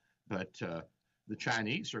China, but the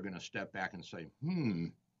Chinese are going to step back and say,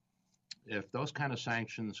 if those kind of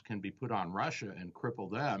sanctions can be put on Russia and cripple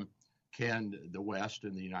them, can the West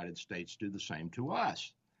and the United States do the same to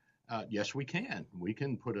us? Yes, we can. We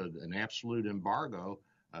can put an absolute embargo.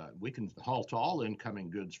 We can halt all incoming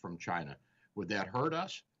goods from China. Would that hurt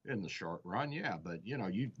us? In the short run, yeah. But,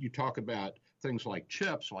 you talk about things like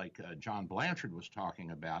chips, like John Blanchard was talking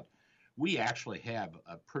about. We actually have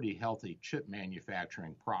a pretty healthy chip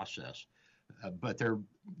manufacturing process, but they're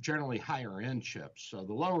generally higher-end chips. So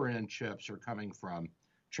the lower-end chips are coming from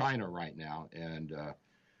China right now, and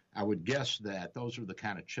I would guess that those are the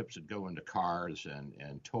kind of chips that go into cars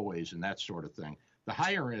and toys and that sort of thing. The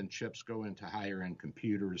higher-end chips go into higher-end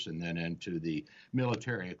computers and then into the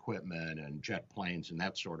military equipment and jet planes and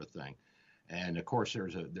that sort of thing. And, of course,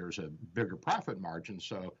 there's a bigger profit margin.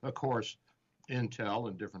 So, of course, Intel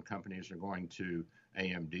and different companies are going to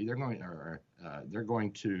AMD. They're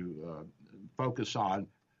going to focus on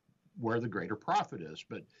where the greater profit is.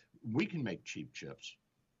 But we can make cheap chips.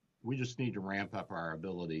 We just need to ramp up our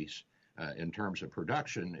abilities in terms of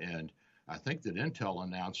production. And I think that Intel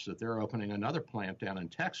announced that they're opening another plant down in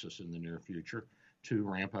Texas in the near future to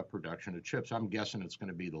ramp up production of chips. I'm guessing it's going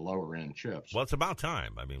to be the lower end chips. Well, it's about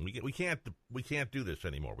time. I mean, we can't do this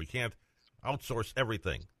anymore. We can't outsource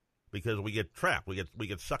everything because we get trapped. We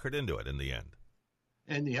get suckered into it in the end.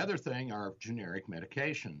 And the other thing are generic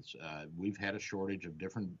medications. We've had a shortage of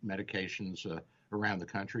different medications around the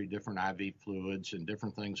country, different IV fluids and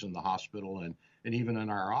different things in the hospital, and even in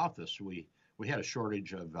our office. We had a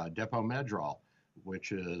shortage of Depomedrol,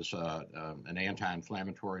 which is an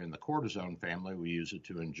anti-inflammatory in the cortisone family. We use it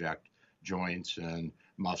to inject joints and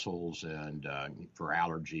muscles and for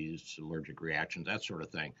allergies, allergic reactions, that sort of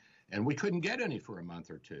thing. And we couldn't get any for a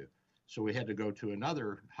month or two. So we had to go to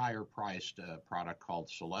another higher-priced product called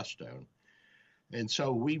Celestone. And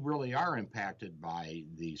so we really are impacted by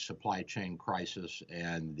the supply chain crisis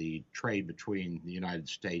and the trade between the United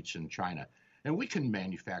States and China. And we can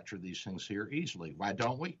manufacture these things here easily. Why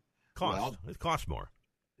don't we? Well, it costs more.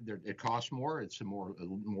 It costs more. It's a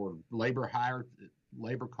more higher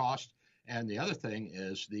labor cost. And the other thing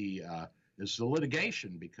is the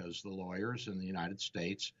litigation, because the lawyers in the United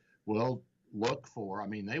States will look for,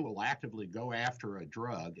 they will actively go after a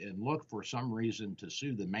drug and look for some reason to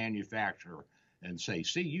sue the manufacturer and say,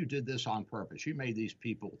 see, you did this on purpose. You made these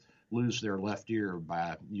people lose their left ear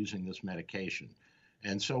by using this medication.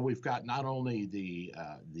 And so we've got not only the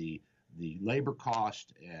labor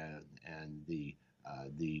cost and the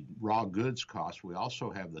raw goods cost, we also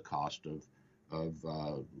have the cost of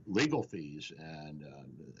legal fees and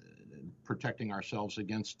protecting ourselves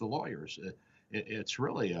against the lawyers. It's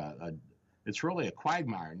really a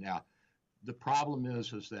quagmire. Now, the problem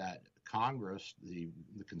is that Congress, the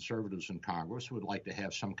conservatives in Congress, would like to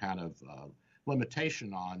have some kind of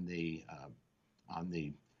limitation on the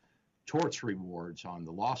torts rewards, on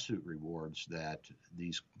the lawsuit rewards that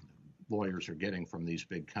these lawyers are getting from these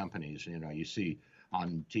big companies. You see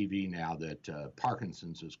on TV now that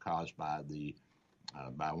Parkinson's is caused by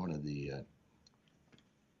one of the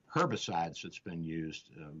herbicides that's been used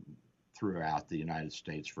throughout the United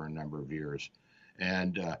States for a number of years.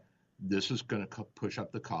 And this is going to push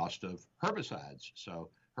up the cost of herbicides. So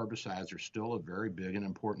herbicides are still a very big and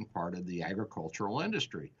important part of the agricultural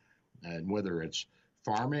industry. And whether it's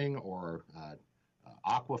farming or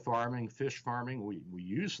aqua farming, fish farming, we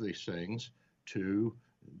use these things to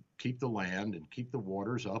keep the land and keep the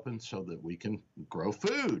waters open so that we can grow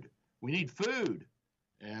food. We need food.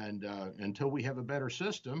 And until we have a better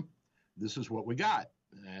system, this is what we got.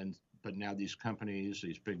 But now these companies,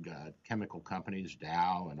 these big chemical companies,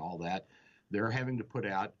 Dow and all that, they're having to put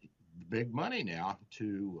out big money now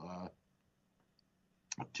to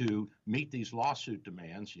meet these lawsuit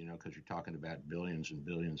demands, because you're talking about billions and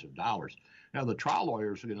billions of dollars. Now, the trial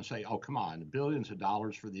lawyers are going to say, oh, come on, billions of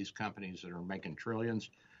dollars for these companies that are making trillions.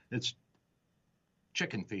 It's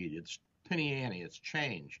chicken feed. It's penny ante. It's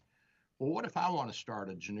change. Well, what if I want to start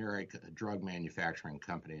a generic drug manufacturing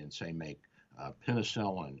company and say make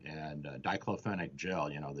penicillin and diclofenac gel,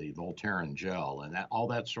 the Voltaren gel and all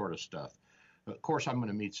that sort of stuff? Of course, I'm going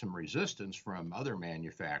to meet some resistance from other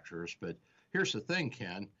manufacturers, but here's the thing,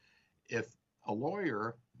 Ken. If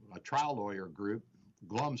a trial lawyer group,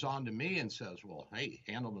 glums onto me and says, well, hey,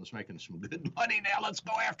 Handelman's making some good money now, let's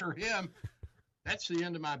go after him, that's the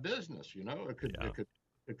end of my business.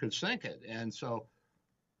 It could sink it. And so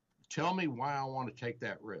tell me why I want to take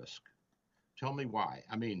that risk. Tell me why.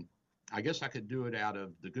 I mean, I guess I could do it out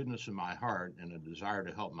of the goodness of my heart and a desire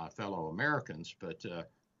to help my fellow Americans, but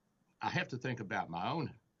I have to think about my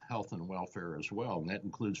own health and welfare as well, and that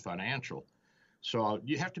includes financial. So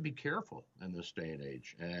you have to be careful in this day and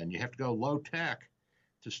age, and you have to go low tech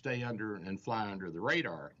to stay under and fly under the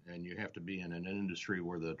radar, and you have to be in an industry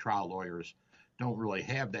where the trial lawyers don't really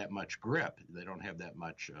have that much grip. They don't have that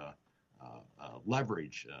much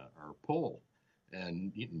leverage or pull.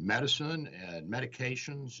 And medicine and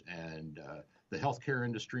medications and the healthcare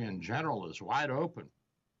industry in general is wide open.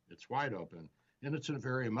 It's wide open. And it's a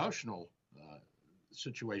very emotional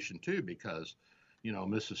situation, too, because,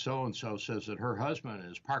 Mrs. So-and-so says that her husband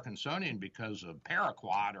is Parkinsonian because of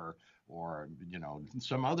paraquat or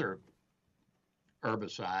some other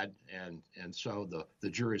herbicide. And so the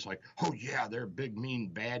jury's like, oh, yeah, they're big, mean,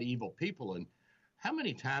 bad, evil people. And how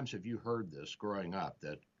many times have you heard this growing up,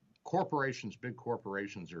 that corporations, big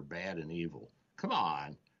corporations, are bad and evil? Come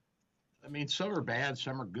on. I mean, some are bad,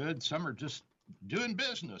 some are good, some are just doing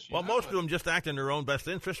business. Well, most of them just act in their own best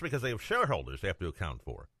interest because they have shareholders they have to account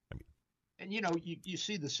for. And, you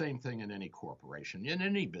see the same thing in any corporation, in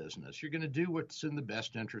any business. You're going to do what's in the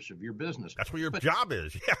best interest of your business. That's what your job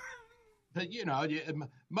is, yeah. But,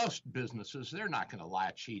 most businesses, they're not going to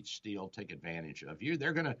lie, cheat, steal, take advantage of you.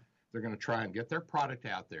 They're going to try and get their product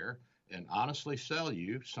out there and honestly sell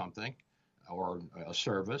you something or a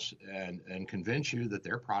service and convince you that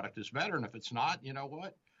their product is better. And if it's not, you know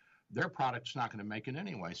what? Their product's not going to make it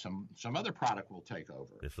anyway. Some other product will take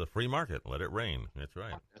over. It's the free market. Let it rain. That's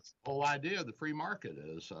right. That's the whole idea of the free market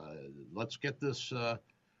is let's get this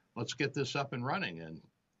up and running. And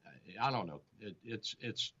I don't know.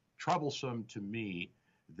 It's troublesome to me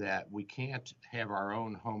that we can't have our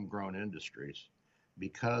own homegrown industries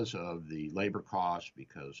because of the labor costs,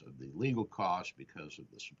 because of the legal costs, because of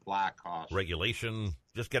the supply costs. Regulation,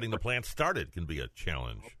 just getting the plant started can be a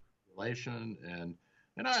challenge. Regulation, and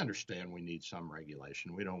I understand we need some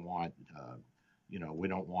regulation. We don't want, we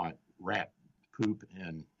don't want rat poop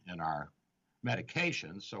in our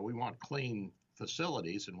medications, so we want clean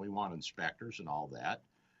facilities and we want inspectors and all that.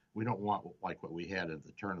 We don't want like what we had at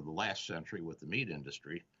the turn of the last century with the meat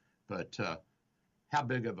industry, but how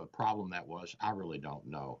big of a problem that was, I really don't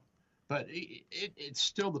know. But it's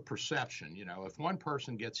still the perception. If one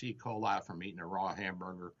person gets E. coli from eating a raw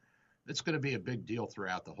hamburger, it's going to be a big deal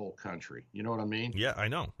throughout the whole country. You know what I mean? Yeah, I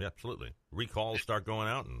know. Yeah, absolutely. Recalls start going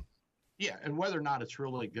out. Yeah, and whether or not it's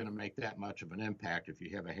really going to make that much of an impact if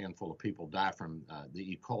you have a handful of people die from the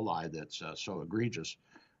E. coli that's so egregious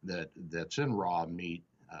that's in raw meat,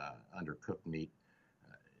 undercooked meat,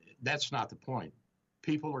 that's not the point.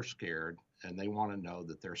 People are scared, and they want to know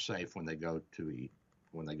that they're safe when they go to eat,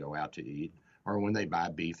 when they go out to eat, or when they buy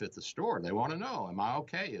beef at the store. They want to know, am I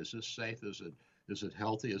okay? Is this safe? Is it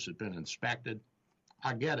healthy? Has it been inspected?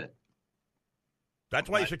 I get it. That's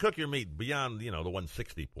why you should cook your meat beyond, the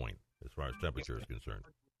 160 point as far as temperature is concerned.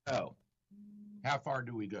 Oh, how far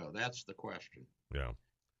do we go? That's the question. Yeah.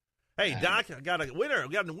 Hey, Doc, I got a winner.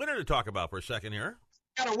 We got a winner to talk about for a second here.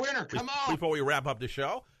 Got a winner. Come on. Before we wrap up the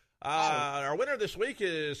show. Our winner this week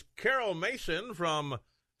is Carol Mason from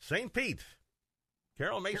St. Pete.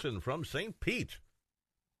 Carol Mason from St. Pete.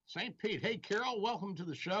 St. Pete. Hey, Carol, welcome to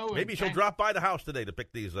the show. Maybe she'll drop by the house today to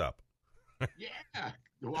pick these up. Yeah.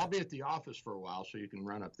 Well, I'll be at the office for a while, so you can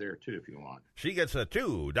run up there, too, if you want. She gets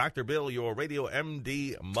 2 Dr. Bill, Your Radio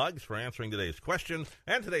MD mugs for answering today's question.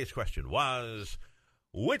 And today's question was,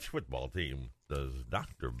 which football team does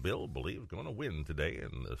Dr. Bill believe is going to win today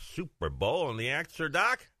in the Super Bowl? And the answer,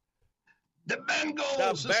 Doc? The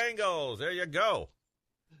Bengals. The Bengals. There you go.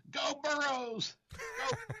 Go Burrows!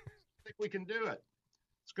 Go. I think we can do it.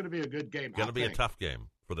 It's going to be a good game. Going to be a tough game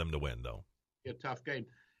for them to win, though. A tough game.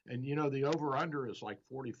 And, the over-under is like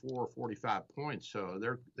 44 or 45 points, so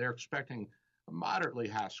they're expecting a moderately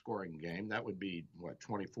high-scoring game. That would be,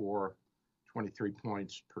 24, 23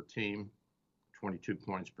 points per team, 22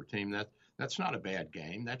 points per team. That's not a bad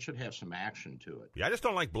game. That should have some action to it. Yeah, I just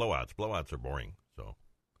don't like blowouts. Blowouts are boring. So.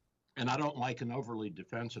 And I don't like an overly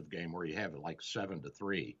defensive game where you have it like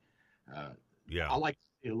 7-3. Yeah. I like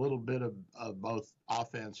a little bit of both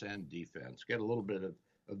offense and defense. Get a little bit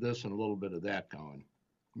of this and a little bit of that going.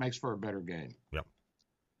 Makes for a better game. Yep.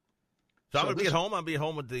 So I'm going to be at home. I'll be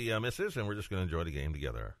home with the missus, and we're just going to enjoy the game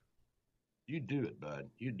together. You do it, bud.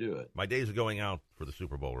 You do it. My days of going out for the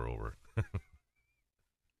Super Bowl are over.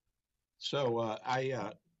 So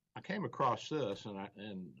I came across this,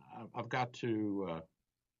 and I've got to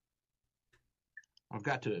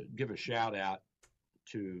give a shout out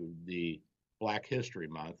to the Black History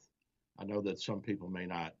Month. I know that some people may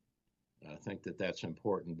not think that that's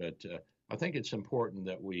important, but I think it's important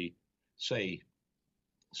that we say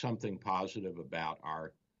something positive about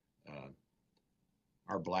our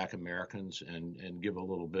Black Americans and give a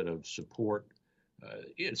little bit of support.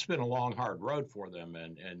 It's been a long, hard road for them,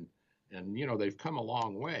 and they've come a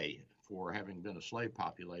long way for having been a slave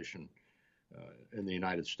population in the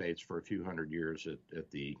United States for a few hundred years at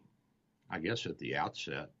the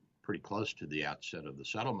outset, pretty close to the outset of the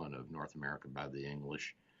settlement of North America by the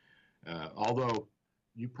English. Although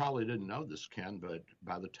you probably didn't know this, Ken, but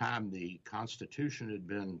by the time the Constitution had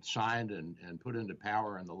been signed and put into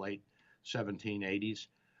power in the late 1780s,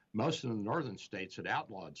 most of the northern states had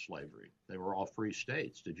outlawed slavery. They were all free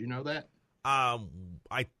states. Did you know that?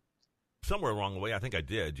 Somewhere along the way, I think I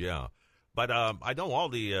did, yeah. But I know all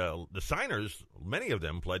the signers, many of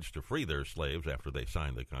them pledged to free their slaves after they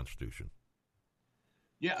signed the Constitution.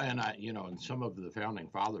 Yeah, and and some of the founding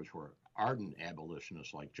fathers were ardent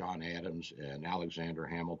abolitionists, like John Adams and Alexander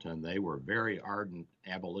Hamilton. They were very ardent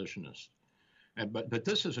abolitionists. But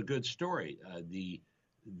this is a good story. The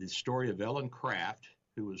story of Ellen Craft,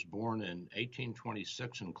 who was born in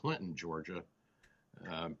 1826 in Clinton, Georgia.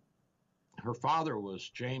 Her father was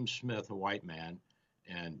James Smith, a white man,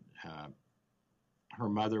 and her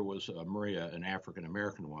mother was Maria, an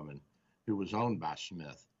African-American woman who was owned by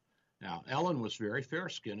Smith. Now, Ellen was very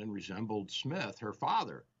fair-skinned and resembled Smith, her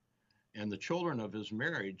father, and the children of his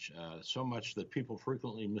marriage, so much that people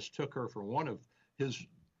frequently mistook her for one of his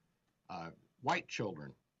white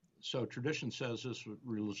children. So tradition says this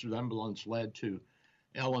resemblance led to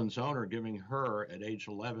Ellen's owner giving her at age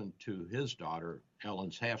 11 to his daughter,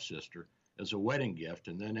 Ellen's half-sister, as a wedding gift,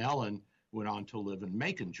 and then Ellen went on to live in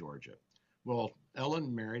Macon, Georgia. Well,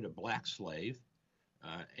 Ellen married a black slave,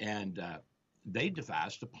 and they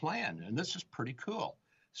devised a plan, and this is pretty cool.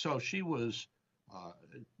 So she was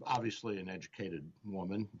obviously an educated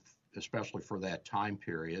woman, especially for that time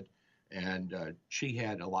period, and she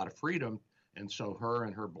had a lot of freedom, and so her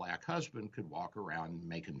and her black husband could walk around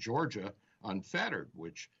Macon, Georgia, unfettered,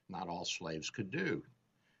 which not all slaves could do.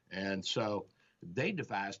 And so they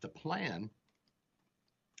devised a plan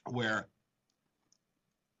where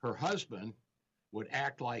her husband would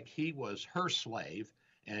act like he was her slave,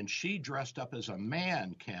 and she dressed up as a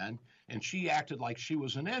man, Ken, and she acted like she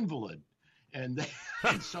was an invalid. And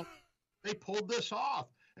so they pulled this off,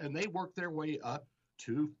 and they worked their way up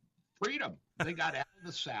to freedom. They got out of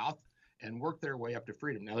the South and worked their way up to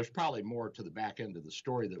freedom. Now, there's probably more to the back end of the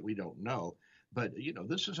story that we don't know, but,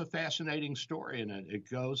 this is a fascinating story, and it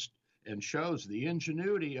goes and shows the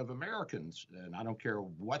ingenuity of Americans, and I don't care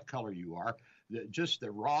what color you are, just the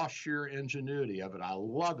raw, sheer ingenuity of it. I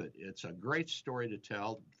love it. It's a great story to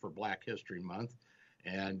tell for Black History Month,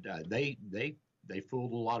 and they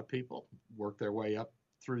fooled a lot of people, worked their way up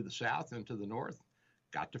through the South into the North,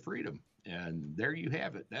 got to freedom, and there you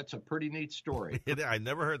have it. That's a pretty neat story. I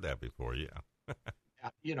never heard that before, yeah.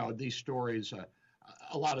 These stories,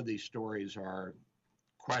 a lot of these stories are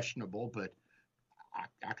questionable, but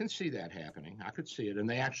I can see that happening. I could see it. And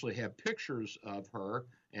they actually have pictures of her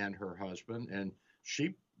and her husband, and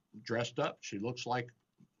she dressed up. She looks like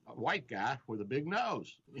a white guy with a big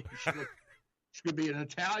nose. She could be an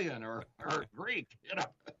Italian or Greek,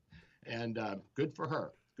 and good for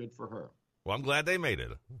her. Good for her. Well, I'm glad they made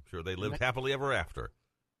it. I'm sure they lived happily ever after.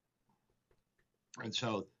 And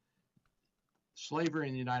so slavery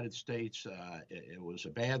in the United States, it was a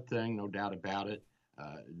bad thing, no doubt about it.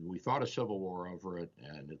 We fought a civil war over it,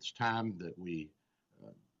 and it's time that we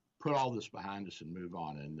put all this behind us and move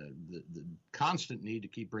on. And the constant need to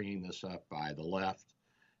keep bringing this up by the left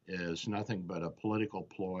is nothing but a political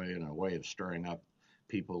ploy and a way of stirring up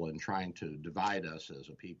people and trying to divide us as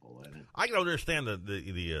a people. And I can understand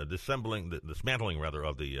the dismantling rather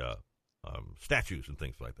of the statues and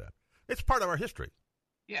things like that. It's part of our history.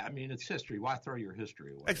 Yeah, I mean, it's history. Why throw your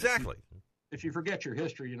history away? Exactly. If you forget your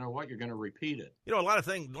history, you know what? You're going to repeat it. You know, a lot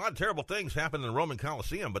of terrible things happened in the Roman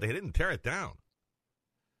Colosseum, but they didn't tear it down.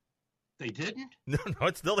 They didn't? No,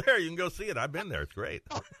 it's still there. You can go see it. I've been there. It's great.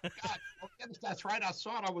 Oh, God. Okay, that's right. I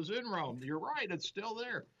saw it. I was in Rome. You're right. It's still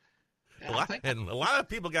there. And a lot of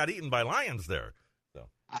people got eaten by lions there. So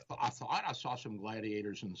I thought I saw some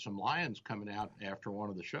gladiators and some lions coming out after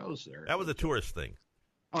one of the shows there. That was a tourist thing.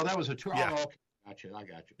 Oh, that was a tour? Yeah. Oh, okay. I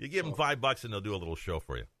got you. You give them $5 and they'll do a little show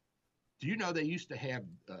for you. Do you know they used to have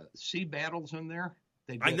sea battles in there?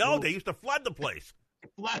 I know. They used to flood the place.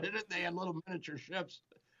 Flooded it. They had little miniature ships.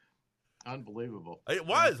 Unbelievable. It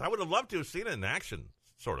was. I would have loved to have seen it in action,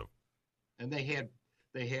 sort of. And they had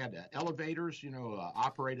elevators,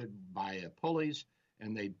 operated by pulleys,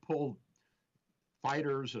 and they pulled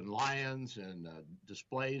fighters and lions and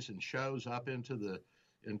displays and shows up into the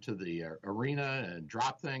arena and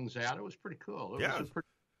drop things out. It was pretty cool. It was a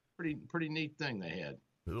pretty neat thing they had.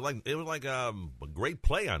 It was like a great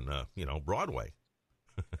play on Broadway.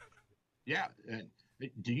 Yeah. And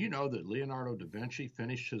do you know that Leonardo da Vinci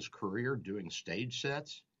finished his career doing stage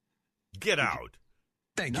sets? Get out.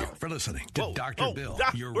 Thank you for listening to Dr. Bill,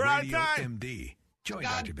 your radio MD. Join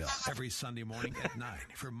Dr. Bill every Sunday morning at 9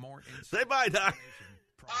 for more insight. Say bye, Doc.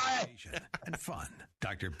 And fun.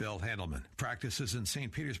 Dr. Bill Handelman practices in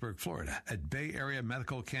St. Petersburg, Florida at Bay Area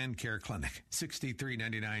Medical Can Care Clinic,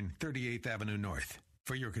 6399 38th Avenue North.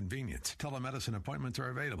 For your convenience, telemedicine appointments are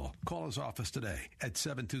available. Call his office today at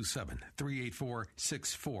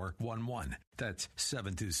 727-384-6411. That's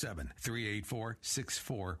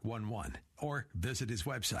 727-384-6411. Or visit his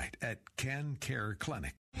website at Can Care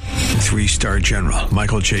Clinic. 3-star General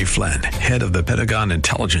Michael J. Flynn, head of the Pentagon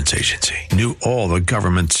Intelligence Agency, knew all the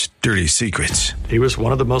government's dirty secrets. He was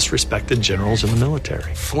one of the most respected generals in the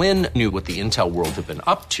military. Flynn knew what the intel world had been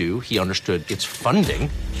up to. He understood its funding.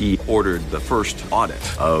 He ordered the first audit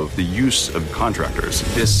of the use of contractors.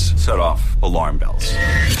 This set off alarm bells.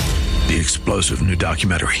 The explosive new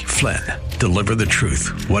documentary, Flynn, Deliver the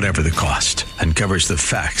Truth, Whatever the Cost, uncovers the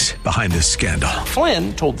facts behind this scandal.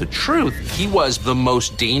 Flynn told the truth. He was the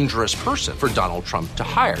most dangerous person for Donald Trump to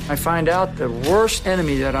hire. I find out the worst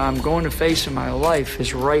enemy that I'm going to face in my life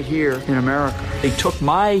is right here in America. They took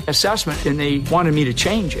my assessment and they wanted me to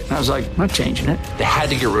change it. And I was like, I'm not changing it. They had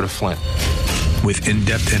to get rid of Flynn. With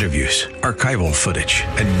in-depth interviews, archival footage,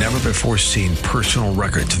 and never-before-seen personal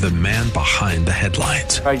records of the man behind the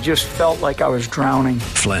headlines. I just felt like I was drowning.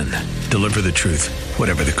 Flynn, Deliver the Truth,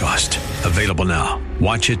 Whatever the Cost. Available now.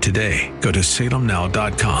 Watch it today. Go to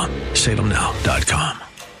salemnow.com. salemnow.com.